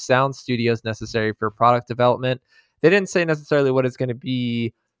and sound studios necessary for product development. They didn't say necessarily what is going to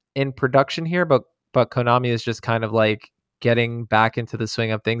be in production here, but Konami is just kind of like getting back into the swing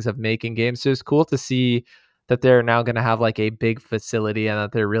of things of making games. So it's cool to see that they're now going to have like a big facility and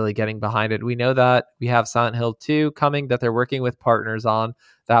that they're really getting behind it. We know that we have Silent Hill 2 coming that they're working with partners on.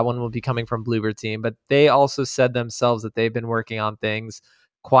 That one will be coming from Bloober Team, but they also said themselves that they've been working on things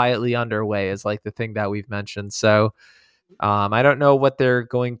quietly underway, is like the thing that we've mentioned. So I don't know what they're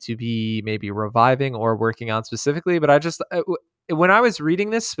going to be maybe reviving or working on specifically, but when I was reading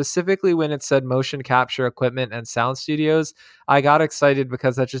this, specifically when it said motion capture equipment and sound studios, I got excited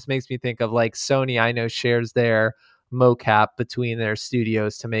because that just makes me think of like Sony. I know shares their mocap between their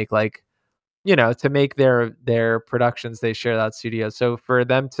studios to make like, to make their productions. They share that studio. So for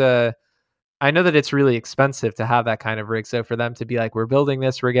them to, I know that it's really expensive to have that kind of rig. So for them to be like, we're building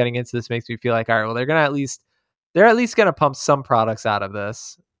this, we're getting into this, makes me feel like, all right, well, they're at least gonna pump some products out of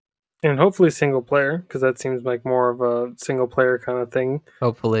this. And hopefully single player, because that seems like more of a single player kind of thing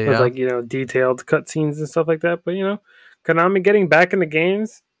Hopefully, with yeah. like detailed cutscenes and stuff like that. But Konami getting back into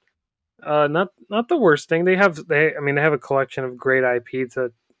games, not the worst thing. They have a collection of great IP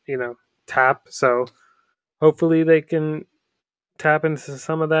to you know tap. So hopefully they can tap into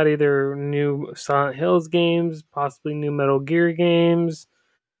some of that, either new Silent Hills games, possibly new Metal Gear games.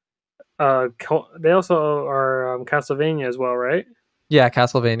 They also are Castlevania as well, right? Yeah,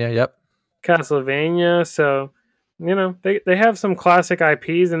 Castlevania. Yep. Castlevania. So, they have some classic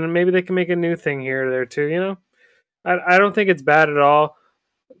IPs, and maybe they can make a new thing here or there too. I don't think it's bad at all.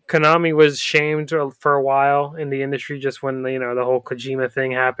 Konami was shamed for a while in the industry just when the whole Kojima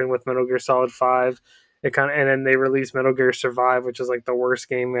thing happened with Metal Gear Solid 5. And then they released Metal Gear Survive, which is like the worst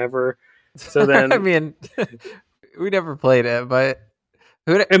game ever. So I then mean, we never played it, but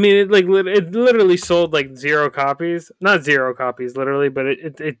who? I mean, it literally sold like zero copies, not zero copies, literally, but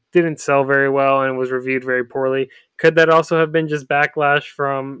it didn't sell very well and was reviewed very poorly. Could that also have been just backlash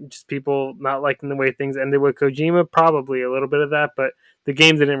from just people not liking the way things ended with Kojima? Probably a little bit of that, but the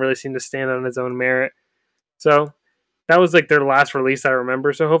game didn't really seem to stand on its own merit. So that was like their last release I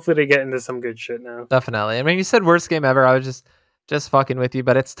remember. So hopefully they get into some good shit now. Definitely. I mean, you said worst game ever. I was just fucking with you,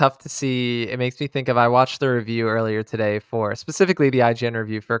 but it's tough to see. It makes me think of, I watched the review earlier today for specifically the IGN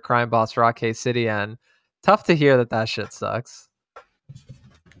review for Crime Boss Rock Case City, and tough to hear that shit sucks.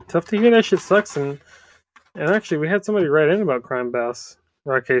 Tough to hear that shit sucks, and actually we had somebody write in about Crime Boss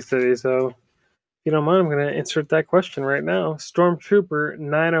Rock City, so if you don't mind, I'm going to insert that question right now. Stormtrooper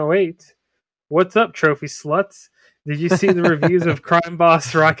 908. What's up, trophy sluts? Did you see the reviews of Crime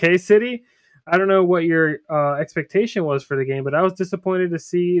Boss Rockay City? I don't know what your expectation was for the game, but I was disappointed to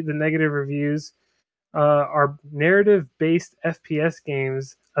see the negative reviews. Are narrative-based FPS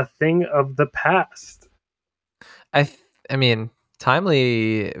games a thing of the past? I mean,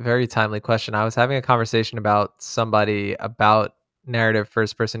 very timely question. I was having a conversation about somebody about narrative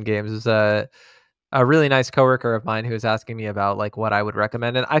first person games. It was a really nice coworker of mine who was asking me about like what I would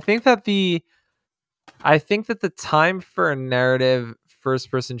recommend, and I think that the time for narrative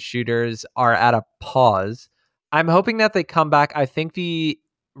first person shooters are at a pause. I'm hoping that they come back.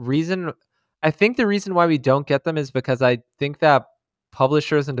 Reason I think the reason why we don't get them is because I think that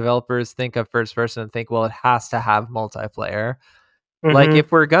publishers and developers think of first person and think, well, it has to have multiplayer. Like Mm-hmm.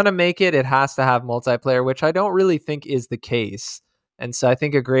 if we're going to make it, it has to have multiplayer, which I don't really think is the case. And so I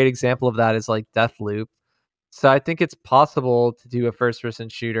think a great example of that is like Deathloop. So I think it's possible to do a first person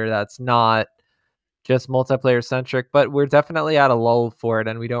shooter that's not just multiplayer centric, but we're definitely at a lull for it,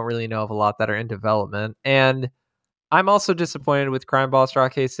 and we don't really know of a lot that are in development. And I'm also disappointed with Crime Boss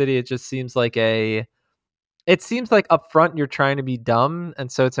Rock City. It seems like up front you're trying to be dumb,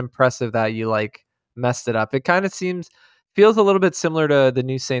 and so it's impressive that you like messed it up. It kind of feels a little bit similar to the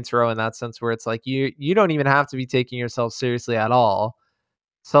new Saints Row in that sense, where it's like you don't even have to be taking yourself seriously at all.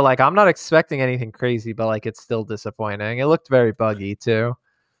 So like I'm not expecting anything crazy, but like it's still disappointing. It looked very buggy too.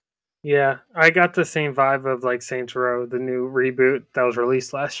 Yeah, I got the same vibe of like Saints Row, the new reboot that was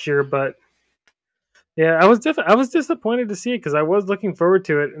released last year, but yeah, I was disappointed to see it because I was looking forward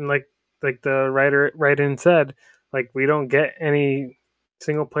to it, and like the write-in said, like we don't get any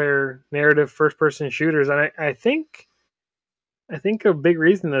single player narrative first person shooters, and I think a big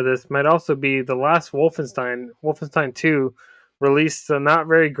reason of this might also be the last Wolfenstein 2 released not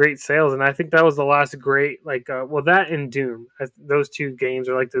very great sales, and I think that was the last great that and Doom. Those two games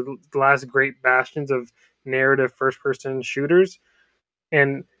are like the last great bastions of narrative first person shooters,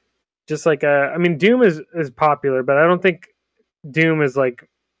 and just like I mean, Doom is popular, but I don't think Doom is like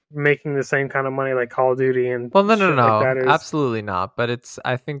making the same kind of money like Call of Duty and Well, no, no, shit like no, that is. absolutely not. But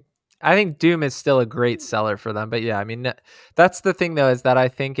I think Doom is still a great seller for them. But yeah, I mean, that's the thing though, is that I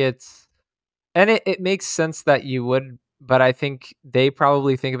think it makes sense that you would, but I think they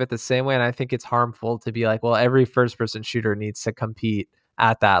probably think of it the same way, and I think it's harmful to be like, well, every first person shooter needs to compete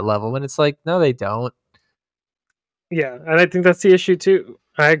at that level, when it's like, no, they don't. Yeah, and I think that's the issue too.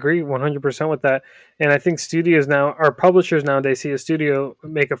 I agree 100% with that. And I think studios now, or publishers nowadays, see a studio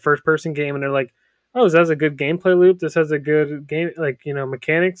make a first person game and they're like, oh, this has a good gameplay loop. This has a good game, like,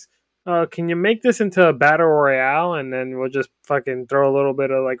 mechanics. can you make this into a battle royale, and then we'll just fucking throw a little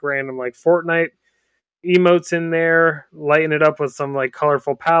bit of like random like Fortnite emotes in there, lighten it up with some like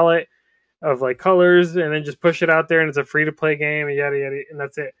colorful palette of like colors, and then just push it out there, and it's a free to play game, and yada yada, and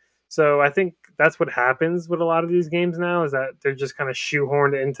that's it. So I think that's what happens with a lot of these games now is that they're just kind of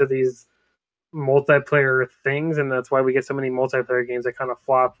shoehorned into these multiplayer things, and that's why we get so many multiplayer games that kind of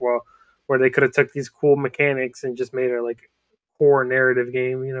flop. Well, where they could have took these cool mechanics and just made it like core narrative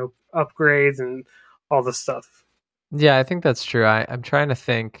game, upgrades and all the stuff. Yeah, I think that's true. I'm trying to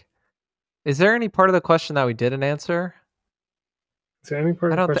think. Is there any part of the question that we didn't answer? So any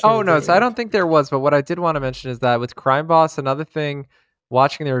part I of the don't. question Oh is no, that so I don't think there was. But what I did want to mention is that with Crime Boss, another thing,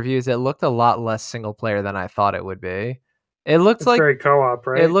 watching the reviews, it looked a lot less single player than I thought it would be. It looked it's like very co-op, it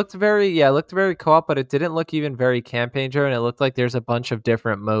right? looked very, yeah, it looked very co-op, but it didn't look even very campaign driven. It looked like there's a bunch of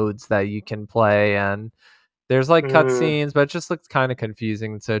different modes that you can play, and there's like Mm. cutscenes, but it just looked kind of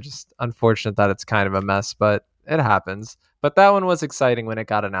confusing. So just unfortunate that it's kind of a mess, but it happens. But that one was exciting when it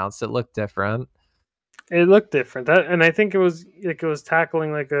got announced. It looked different. It looked different. And I think it was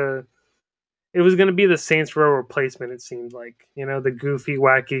tackling like a it was going to be the Saints Row replacement. It seemed like the goofy,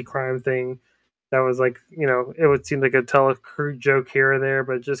 wacky crime thing that was like it would seem like a tell a crude joke here or there,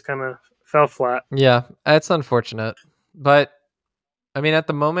 but it just kind of fell flat. Yeah, it's unfortunate. But I mean, at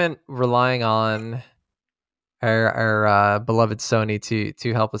the moment, relying on our beloved Sony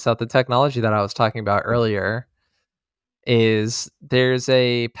to help us out, the technology that I was talking about earlier is there's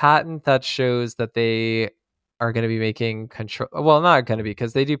a patent that shows that they are going to be making control. Well, not going to be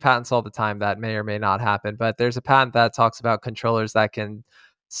because they do patents all the time that may or may not happen. But there's a patent that talks about controllers that can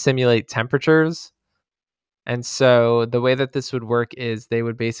simulate temperatures. And so the way that this would work is they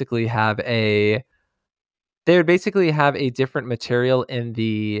would basically have a different material in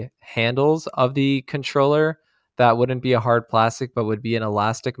the handles of the controller that wouldn't be a hard plastic but would be an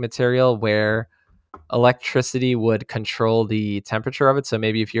elastic material where electricity would control the temperature of it. So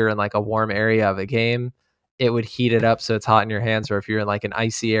maybe if you're in like a warm area of a game, it would heat it up so it's hot in your hands, or if you're in like an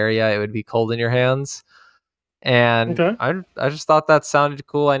icy area, it would be cold in your hands. And Okay. I just thought that sounded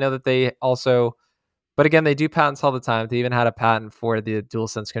cool. I know that they also, but again, they do patents all the time. They even had a patent for the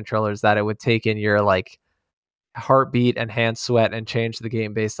DualSense controllers that it would take in your like heartbeat and hand sweat and change the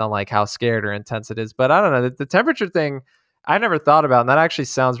game based on like how scared or intense it is. But I don't know, the temperature thing I never thought about, and that actually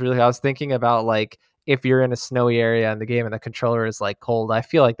sounds really. I was thinking about like if you're in a snowy area in the game and the controller is like cold. I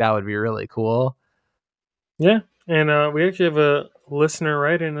feel like that would be really cool. Yeah, and we actually have a listener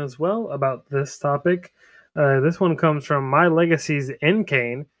write in as well about this topic. This one comes from My Legacy's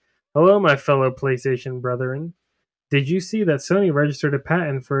Nkane. Hello, my fellow PlayStation brethren. Did you see that Sony registered a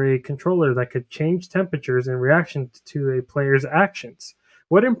patent for a controller that could change temperatures in reaction to a player's actions?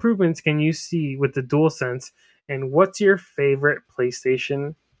 What improvements can you see with the DualSense, and what's your favorite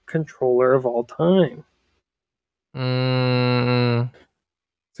PlayStation controller of all time? Mm,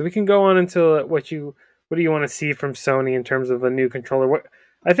 So we can go on into what do you want to see from Sony in terms of a new controller? What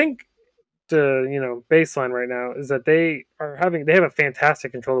I think the baseline right now is that they have a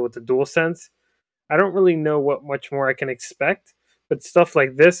fantastic controller with the DualSense. I don't really know what much more I can expect, but stuff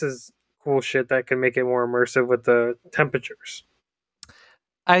like this is cool shit that can make it more immersive with the temperatures.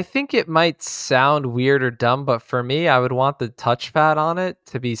 I think it might sound weird or dumb, but for me, I would want the touchpad on it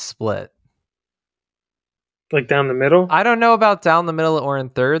to be split. Like down the middle? I don't know about down the middle or in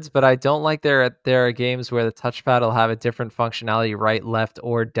thirds, but I don't like there are games where the touchpad will have a different functionality right, left,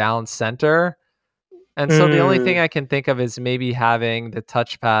 or down center. And so the only thing Mm. I can think of is maybe having the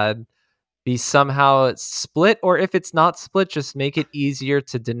touchpad be somehow split, or if it's not split, just make it easier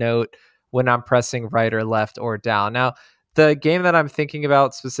to denote when I'm pressing right or left or down. Now, the game that I'm thinking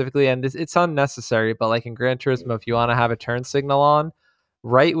about specifically, and it's unnecessary, but like in Gran Turismo, if you want to have a turn signal on,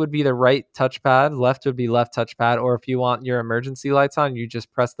 right would be the right touchpad, left would be left touchpad, or if you want your emergency lights on, you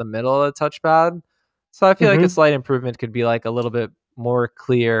just press the middle of the touchpad. So I feel like a Mm-hmm. slight improvement could be like a little bit more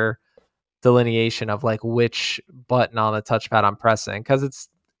clear delineation of like which button on the touchpad I'm pressing, because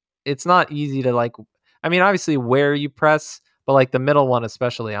it's not easy to like, I mean obviously where you press, but like the middle one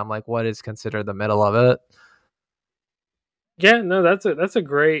especially, I'm like what is considered the middle of it. Yeah, no, that's a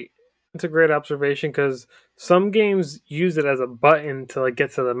great observation because some games use it as a button to like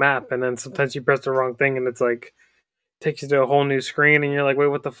get to the map, and then sometimes you press the wrong thing, and it's like takes you to a whole new screen, and you're like, wait,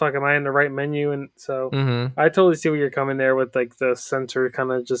 what the fuck? Am I in the right menu? And so Mm-hmm. I totally see where you're coming there with like the sensor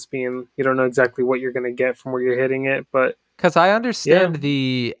kind of just being you don't know exactly what you're gonna get from where you're hitting it, but Because I yeah. understand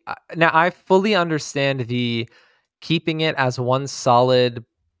the now I fully understand the keeping it as one solid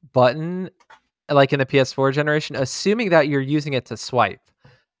button like in the PS4 generation, assuming that you're using it to swipe.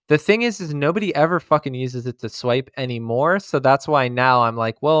 the thing is nobody ever fucking uses it to swipe anymore. So that's why now I'm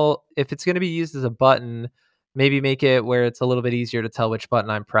like, well, if it's going to be used as a button, maybe make it where it's a little bit easier to tell which button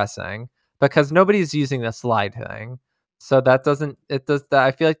I'm pressing, because nobody's using the slide thing. So that doesn't, it does that.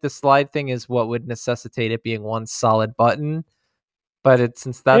 I feel like the slide thing is what would necessitate it being one solid button, but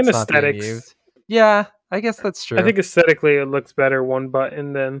since And that's not being aesthetics. used. Yeah, I guess that's I true. think aesthetically it looks better one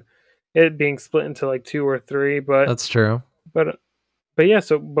button than it being split into like two or three. That's true. But but yeah.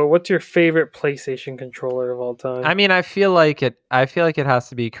 So but what's your favorite PlayStation controller of all time? I mean, I feel like it has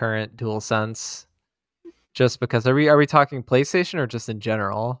to be current DualSense, just because are we talking PlayStation or just in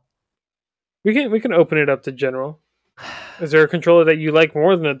general? We can open it up to general. Is there a controller that you like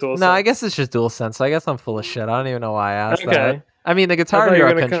more than a No, I DualSense? guess it's just DualSense. I guess I'm full of shit. I don't even know why I asked that. Okay, I mean, the I Guitar thought you were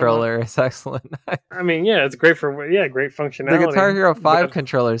Hero gonna come up. controller is excellent. I mean, yeah, it's great for great The Guitar functionality. Hero 5 But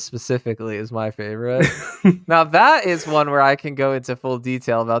controller specifically is my favorite. Now, that is one where I can go into full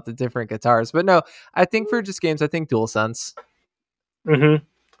detail about the different guitars. But no, I think for just games, I think DualSense. hmm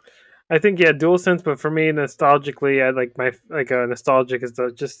I think yeah, DualSense. But for me, nostalgically, I like my nostalgic is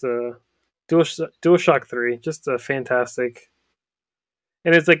just the DualShock 3. Just a fantastic.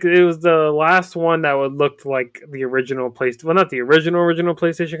 And it's like it was the last one that would look like the original place. Well, not the original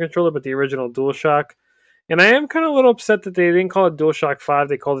PlayStation controller, but the original DualShock. And I am kind of a little upset that they didn't call it DualShock 5.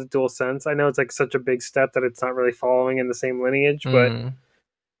 They called it DualSense. I know it's like such a big step that it's not really following in the same lineage, but Mm.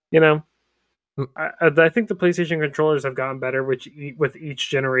 you know, I think the PlayStation controllers have gotten better with each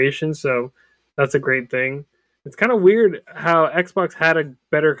generation, so that's a great thing. It's kind of weird how Xbox had a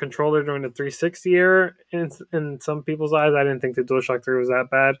better controller during the 360 era. In some people's eyes, I didn't think the DualShock 3 was that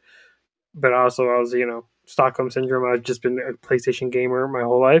bad, but also I was Stockholm syndrome. I've just been a PlayStation gamer my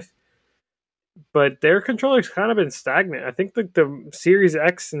whole life, but their controllers kind of been stagnant. I think the Series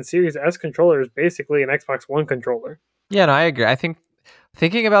X and Series S controller is basically an Xbox One controller. Yeah, no, I agree. I think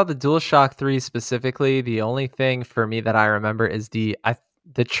thinking about the DualShock 3 specifically, the only thing for me that I remember is the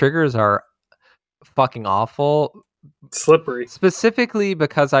triggers are fucking awful. Slippery. Specifically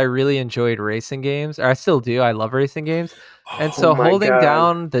because I really enjoyed racing games, or I still do. I love racing games. And Oh so my holding god,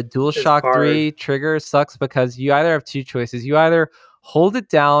 down the it's DualShock hard. 3 trigger sucks because you either have two choices. You either hold it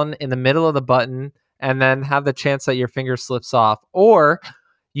down in the middle of the button and then have the chance that your finger slips off, or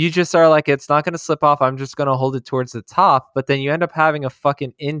you just are like, it's not going to slip off. I'm just going to hold it towards the top. But then you end up having a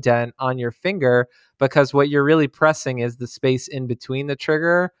fucking indent on your finger because what you're really pressing is the space in between the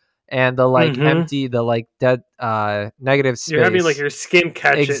trigger and the like Mm-hmm. empty, the like dead negative You're having like space. your skin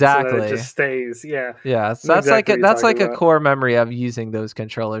catch it so that it Exactly. just stays. Yeah, Yeah. I So know that's like exactly what you're that's talking like a about. core memory of using those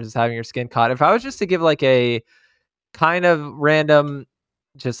controllers, is having your skin caught. If I was just to give like a kind of random,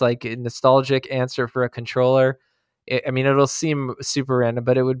 just like a nostalgic answer for a controller, I mean, it'll seem super random,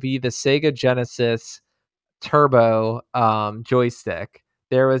 but it would be the Sega Genesis Turbo joystick.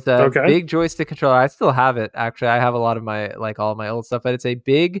 There was a Okay. big joystick controller. I still have it. Actually, I have a lot of my like all of my old stuff, but it's a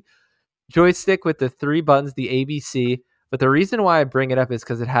big joystick with the three buttons, the ABC. But the reason why I bring it up is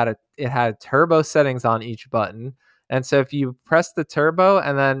because it had turbo settings on each button, and so if you press the turbo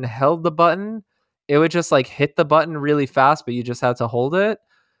and then held the button, it would just like hit the button really fast, but you just had to hold it.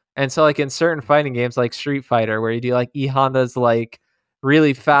 And so like in certain fighting games like Street Fighter, where you do like E Honda's like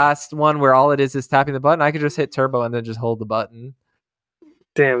really fast one where all it is tapping the button, I could just hit turbo and then just hold the button.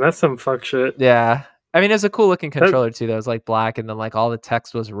 Damn, that's some fuck shit. Yeah. I mean, it was a cool looking That controller too. That was like black, and then like all the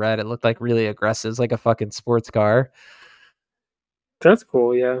text was red. It looked like really aggressive. It was like a fucking sports car. that's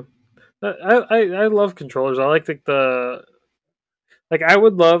cool. Yeah, I love controllers. I like the like I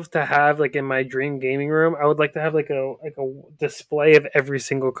would love to have like in my dream gaming room. I would like to have like a display of every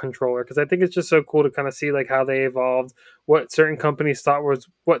single controller because I think it's just so cool to kind of see like how they evolved, what certain companies thought was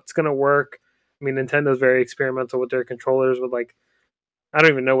what's gonna work. I mean, Nintendo's very experimental with their controllers. With like, I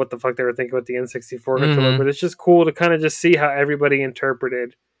don't even know what the fuck they were thinking with the N64 controller, Mm-hmm. but it's just cool to kind of just see how everybody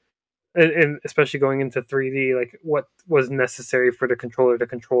interpreted, and especially going into 3D, like what was necessary for the controller to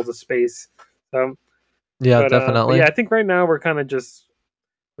control the space. So, Yeah, but yeah, definitely. I think right now we're kind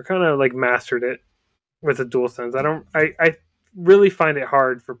of like mastered it with the DualSense. I really find it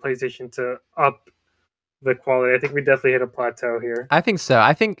hard for PlayStation to up the quality. I think we definitely hit a plateau here. I think so.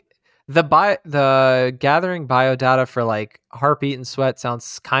 I think the gathering biodata for like heartbeat and sweat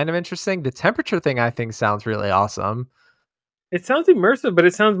sounds kind of interesting. The temperature thing I think sounds really awesome. It sounds immersive, but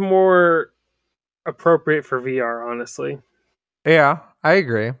it sounds more appropriate for VR, honestly. Yeah, I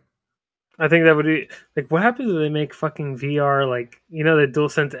agree. I think that would be like what happens if they make fucking VR like the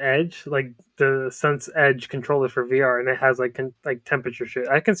DualSense Edge, like the Sense Edge controller for VR, and it has like temperature shit.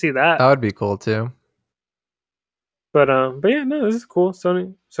 I can see that. That would be cool too. But yeah, no, this is cool.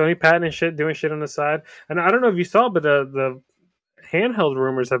 Sony patenting shit, doing shit on the side, and I don't know if you saw, but the handheld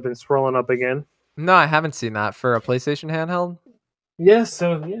rumors have been swirling up again. No, I haven't seen that for a PlayStation handheld. Yes,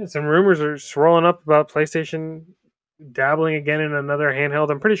 so yeah, some rumors are swirling up about PlayStation dabbling again in another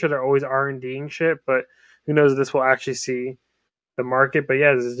handheld. I'm pretty sure they're always R&Ding shit, but who knows if this will actually see the market. But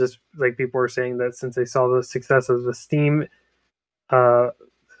yeah, this is just like people were saying that since they saw the success of the Steam, uh,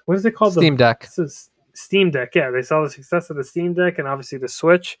 what is it called? Steam Deck. Steam Deck. Yeah, they saw the success of the Steam Deck and obviously the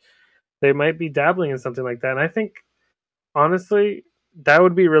Switch. They might be dabbling in something like that. And I think honestly, that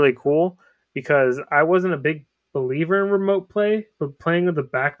would be really cool because I wasn't a big believer in remote play, but playing with the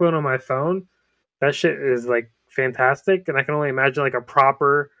backbone on my phone, that shit is like fantastic. And I can only imagine like a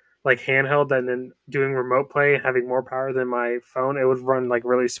proper like handheld and then doing remote play and having more power than my phone, it would run like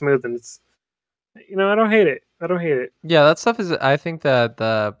really smooth. And it's, I don't hate it. I don't hate it. Yeah, that stuff is. I think that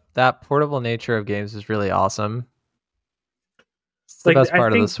that portable nature of games is really awesome. It's the Like best I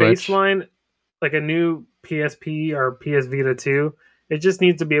part of the think Switch. baseline, like a new PSP or PS Vita 2, it just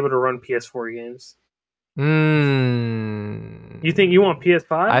needs to be able to run PS4 games. You think you want I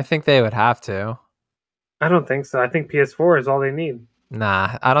PS5? think they would have to. I don't think so. I think PS4 is all they need.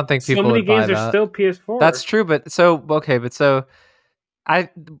 Nah, I don't think So people many would buy games are that. still That's PS4. true, but so okay, but so I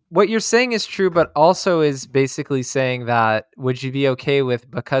what you're saying is true, but also is basically saying that would you be okay with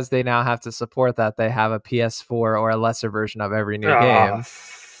because they now have to support that they have a PS4 or a lesser version of every new Ah, game?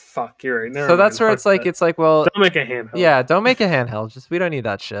 fuck, you're right. Never So that's mind. where Fuck that. it's like, well, Don't make a handheld. yeah, don't make a handheld. Just we don't need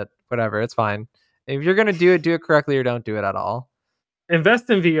that shit. Whatever, it's fine. If you're gonna do it correctly or don't do it at all. Invest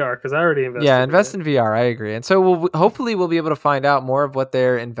in VR because I already Yeah, invested in invest it. in VR. I agree, and so hopefully we'll be able to find out more of what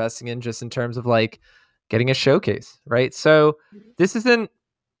they're investing in, just in terms of like getting a showcase, right? So this isn't.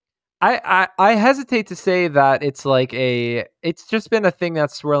 I hesitate to say that it's like it's just been a thing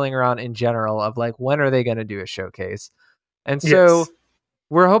that's swirling around in general of like when are they going to do a showcase, and so Yes.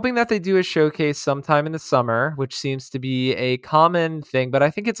 we're hoping that they do a showcase sometime in the summer, which seems to be a common thing, but I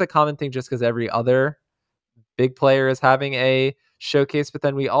think it's a common thing just because every other big player is having a showcase. But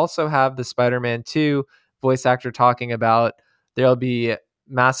then we also have the Spider-Man 2 voice actor talking about there'll be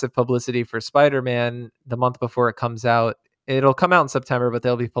massive publicity for Spider-Man the month before it comes out. It'll come out in September, but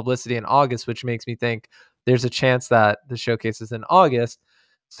there'll be publicity in August, which makes me think there's a chance that the showcase is in August.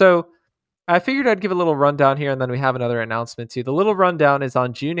 So I figured I'd give a little rundown here, and then we have another announcement too. The little rundown is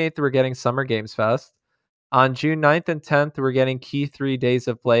on June 8th, we're getting Summer Games Fest. On June 9th and 10th, we're getting Key 3 Days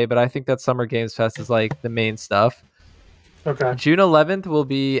of Play, but I think that Summer Games Fest is like the main stuff. Okay. June 11th will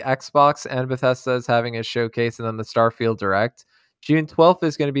be Xbox and Bethesda is having a showcase, and then the Starfield Direct. June 12th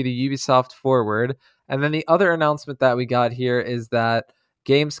is going to be the Ubisoft Forward. And then the other announcement that we got here is that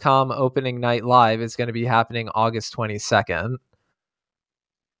Gamescom opening night live is going to be happening August 22nd.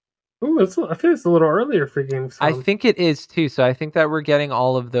 Ooh, I feel it's a little earlier for I Gamescom. think it is too. So I think that we're getting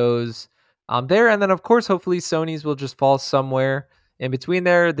all of those there. And then, of course, hopefully Sony's will just fall somewhere in between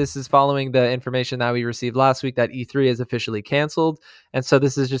there. This is following the information that we received last week that E3 is officially canceled. And so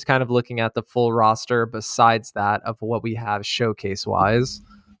this is just kind of looking at the full roster besides that of what we have showcase wise.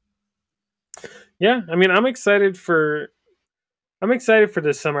 Yeah, I mean, I'm excited for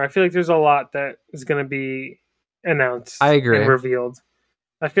this summer. I feel like there's a lot that is going to be I announced and agree. revealed.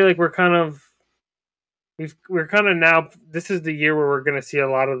 I feel like we're kind of now. This is the year where we're going to see a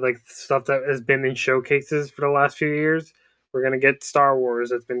lot of like stuff that has been in showcases for the last few years. We're going to get Star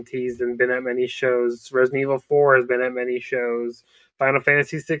Wars that's been teased and been at many shows. Resident Evil 4 has been at many shows. Final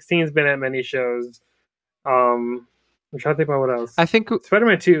Fantasy 16 has been at many shows. I'm trying to think about what I else. think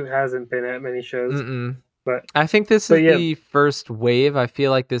Spider-Man 2 hasn't been at many shows, mm-mm. but I think this but is yeah, the first wave. I feel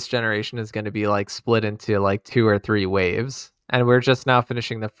like this generation is going to be like split into like 2 or 3 waves. And we're just now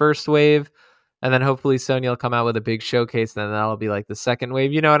finishing the first wave. And then hopefully Sony will come out with a big showcase. And then that'll be like the second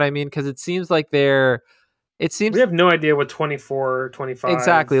wave. You know what I mean? Because it seems like it we seems have no idea what 24, 25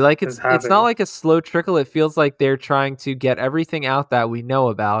 exactly like is it's not having. like a slow trickle. It feels like they're trying to get everything out that we know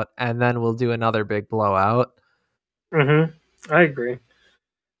about. And then we'll do another big blowout. I agree.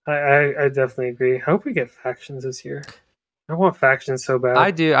 I definitely agree. I hope we get factions this year. I want factions so I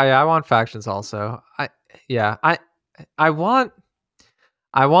bad. do. I want factions also. Yeah. I want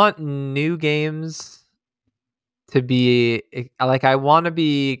I want new games to be like I want to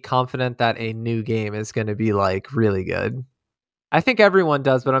be confident that a new game is going to be like really good. I think everyone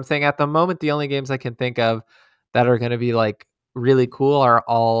does, but I'm saying at the moment the only games I can think of that are going to be like really cool are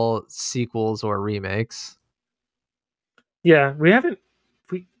all sequels or remakes. Yeah, we haven't.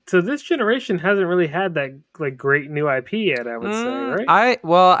 So this generation hasn't really had that like great new IP yet. I would say, right?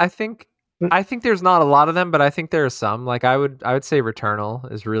 I think there's not a lot of them, but I think there are some. Like I would say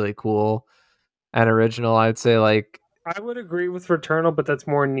Returnal is really cool and original. I would say like I would agree with Returnal, but that's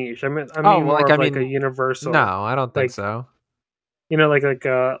more niche. I oh mean well, more like of I like a mean universal, no, I don't think like so.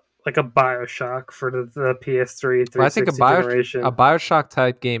 like a Bioshock for the PS3 Well, I think 360 a generation. Bioshock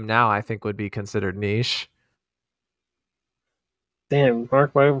type game now I think would be considered niche. Damn,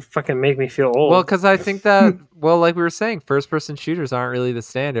 Mark, why fucking make me feel Well, old? because I think that, well, like we were saying, first person shooters aren't really the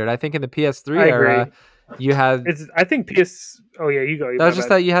standard. I think in the PS3 I era, agree. you had, It's I think PS. Oh yeah, you go. that My was just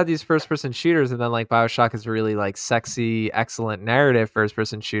bad. that you had these first person shooters, and then like Bioshock is a really like sexy, excellent narrative first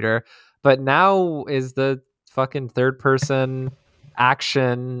person shooter. But now is the fucking third person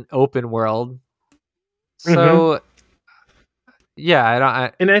action open world. Hmm. So yeah, I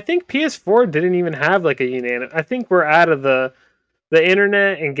don't, And I think PS4 didn't even have like a unanimous. I think we're out of the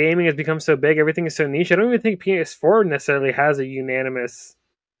internet and gaming has become so big. Everything is so niche. I don't even think PS4 necessarily has a unanimous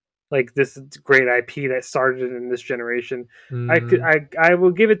like this great IP that started in this generation. mm, I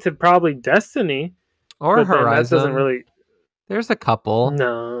will give it to probably Destiny, or but then that doesn't Horizon. really. There's a couple.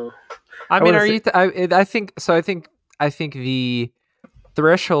 No, I I mean, wouldn't are say. you? I think so. I think the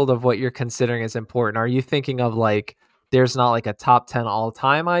threshold of what you're considering is important. Are you thinking of like there's not like a top 10 all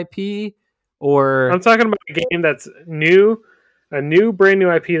time IP, I'm or talking about a game that's new, a new brand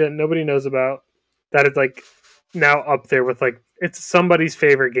new IP that nobody knows about. That is like now up there with like it's somebody's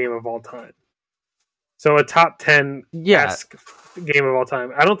favorite game of all time. So a top 10 yeah, esque game of all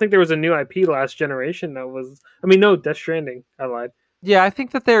time. I don't think there was a new IP last generation that was. I mean, no, Death Stranding. I lied. yeah, I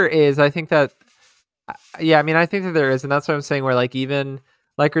think that there is. I think that yeah, I mean, I think that there is, and that's what I'm saying. Where like even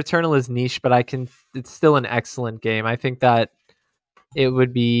like Returnal is niche, but I can. It's still an excellent game. I think that it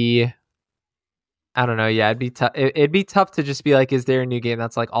would be. I don't know. Yeah, it'd be tough. It'd be tough to just be like, is there a new game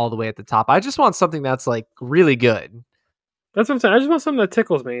that's like all the way at the top? I just want something that's like really good. That's what I'm saying. I just want something that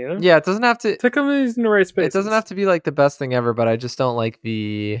tickles me. You know, Yeah, it doesn't have to. tickle me in the right It doesn't have spaces. to be like the best thing ever, but I just don't like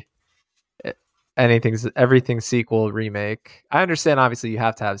the anything's everything sequel remake. I understand obviously you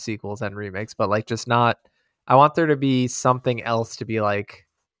have to have sequels and remakes, but like just not. I want there to be something else to be like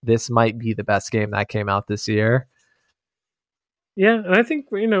this might be the best game that came out this year. Yeah, and I think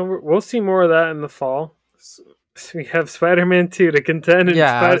we'll see more of that in the fall. We have Spider-Man 2 to contend in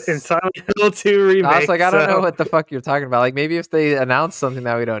Yeah, Silent Hill 2 I was like, remake. I don't know So what the fuck you're talking about. Like maybe if they announce something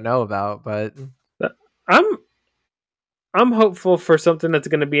that we don't know about, but I'm I'm hopeful for something that's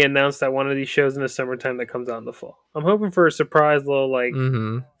going to be announced at one of these shows in the summertime that comes out in the fall. I'm hoping for a surprise little like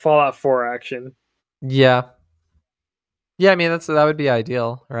mm-hmm. Fallout 4 action. Yeah. Yeah, I mean that would be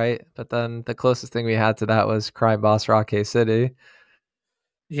ideal, right? But then the closest thing we had to that was Crime Boss Rock City.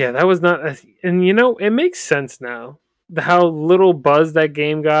 Yeah, that was not, and it makes sense now. How little buzz that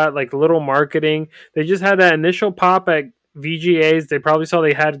game got, like little marketing. They just had that initial pop at VGAs. They probably saw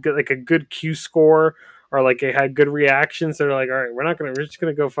they had like a good Q score or like they had good reactions. They're like, all right, we're just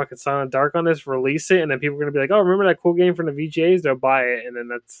gonna go fucking Silent Dark on this, release it, and then people are gonna be like, oh, remember that cool game from the VGAs? They'll buy it, and then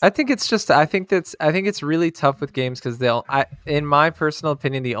that's. I think it's really tough with games because they'll I in my personal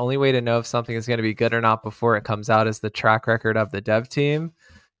opinion the only way to know if something is going to be good or not before it comes out is the track record of the dev team.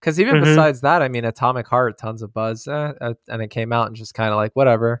 Because even Mm-hmm. besides that, I mean, Atomic Heart, tons of buzz, and it came out and just kind of like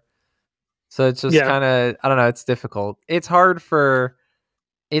whatever. So it's just Yeah, kind of I don't know. It's difficult. It's hard for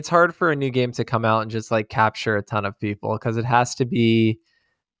a new game to come out and just like capture a ton of people because it has to be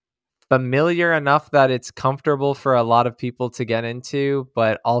familiar enough that it's comfortable for a lot of people to get into,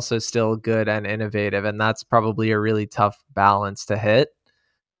 but also still good and innovative. And that's probably a really tough balance to hit.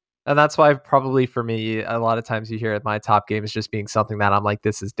 And that's why probably for me, a lot of times you hear my top games just being something that I'm like,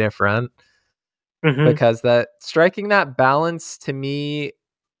 this is different. mm-hmm. Because that striking that balance to me,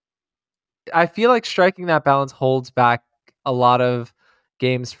 I feel like striking that balance holds back a lot of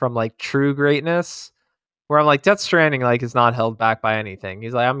games from like true greatness where I'm like, Death Stranding like is not held back by anything.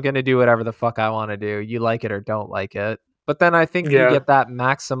 He's like, I'm gonna do whatever the fuck I want to do. You like it or don't like it. But then I think you Yeah, get that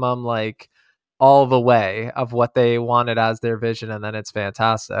maximum like all the way of what they wanted as their vision, and then it's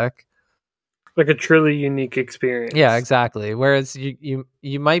fantastic. like a truly unique Yeah, experience. exactly. Whereas you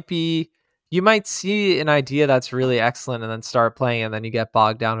might see an idea that's really excellent and then start playing and then you get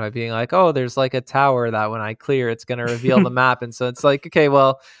bogged down by being like, oh, there's like a tower that when I clear it's going to reveal the map. And so it's like, okay,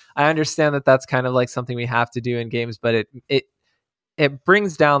 well, I understand that that's kind of like something we have to do in games, but it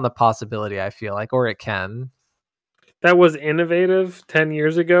brings down the possibility, I feel like, or it can. That was innovative 10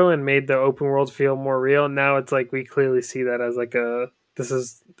 years ago and made the open world feel more real. Now it's like we clearly see that as like this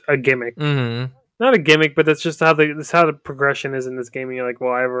is a gimmick. Mhm. Not a gimmick, but that's just how the progression is in this game. And you're like,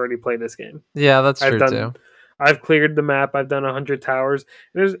 well, I've already played this game. Yeah, that's I've true done too. I've cleared the map. I've done 100 towers.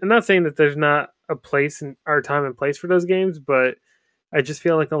 I'm not saying that there's not a place in our time and place for those games, but I just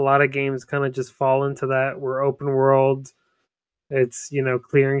feel like a lot of games kind of just fall into that. We're open world. It's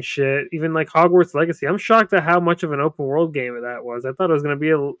clearing shit. Even like Hogwarts Legacy. I'm shocked at how much of an open world game that was. I thought it was going to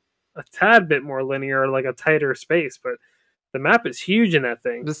be a tad bit more linear, like a tighter space, but The map is huge in that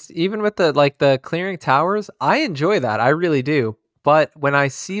thing. Just even with the clearing towers, I enjoy that. I really do. But when I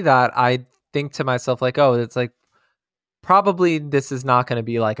see that, I think to myself like, oh, it's like probably this is not going to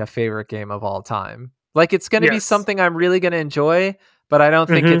be like a favorite game of all time. Like it's going to be Yes. something I'm really going to enjoy, but I don't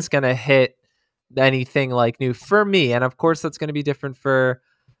think Hmm. it's going to hit anything like new for me. And of course, that's going to be different for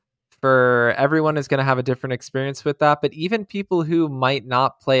everyone is going to have a different experience with that. But even people who might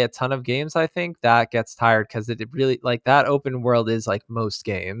not play a ton of games, I think that gets tired because it really like that open world is like most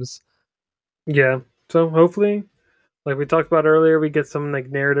games. Yeah. So hopefully, like we talked about earlier, we get some like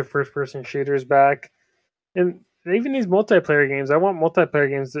narrative first person shooters back. And even these multiplayer games, I want multiplayer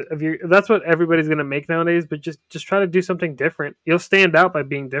games. If that's what everybody's gonna make nowadays, but just try to do something different. You'll stand out by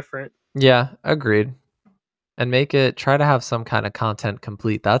being different. Yeah, agreed. And make it try to have some kind of content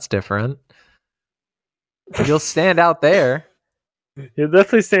complete. That's different. You'll stand out there. You'll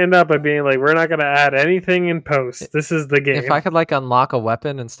definitely stand out by being like, we're not gonna add anything in post. This is the If I game. could like unlock a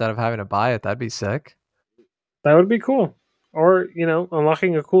weapon instead of having to buy it, that'd be sick. That would be cool. Or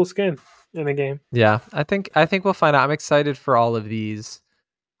unlocking a cool skin in a game. Yeah, I think we'll find out. I'm excited for all of these.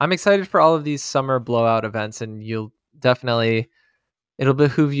 I'm excited for all of these summer blowout events, and you'll definitely it'll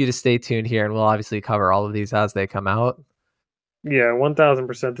behoove you to stay tuned here, and we'll obviously cover all of these as they come out. Yeah,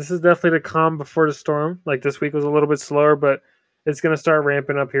 1000%. This is definitely the calm before the storm. Like this week was a little bit slower, but it's gonna start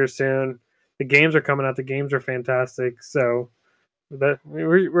ramping up here soon. The games are coming out. The games are fantastic. So that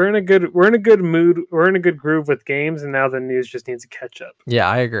we're in a good mood. We're in a good groove with games, and now the news just needs to catch up. Yeah,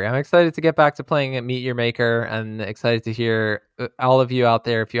 I agree. I'm excited to get back to playing at Meet Your Maker, and excited to hear all of you out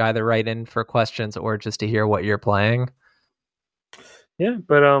there if you either write in for questions or just to hear what you're playing. Yeah,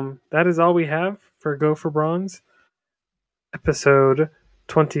 but that is all we have for Go for Bronze episode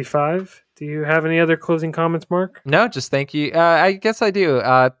 25. Do you have any other closing comments, Mark? No, just thank you. I guess I do.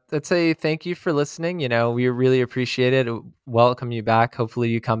 Let's say thank you for listening. We really appreciate it. Welcome you back. Hopefully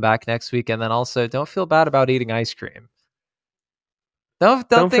you come back next week, and then also don't feel bad about eating ice cream. Don't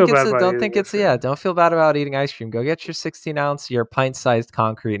Don't feel think bad about eating ice yeah. cream. Don't feel bad about eating ice cream. Go get your 16-ounce, your pint-sized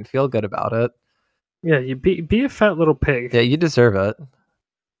concrete, and feel good about it. Yeah, you be a fat little pig. Yeah, you deserve it.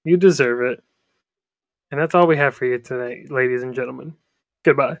 You deserve it. And that's all we have for you tonight, ladies and gentlemen.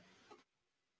 Goodbye.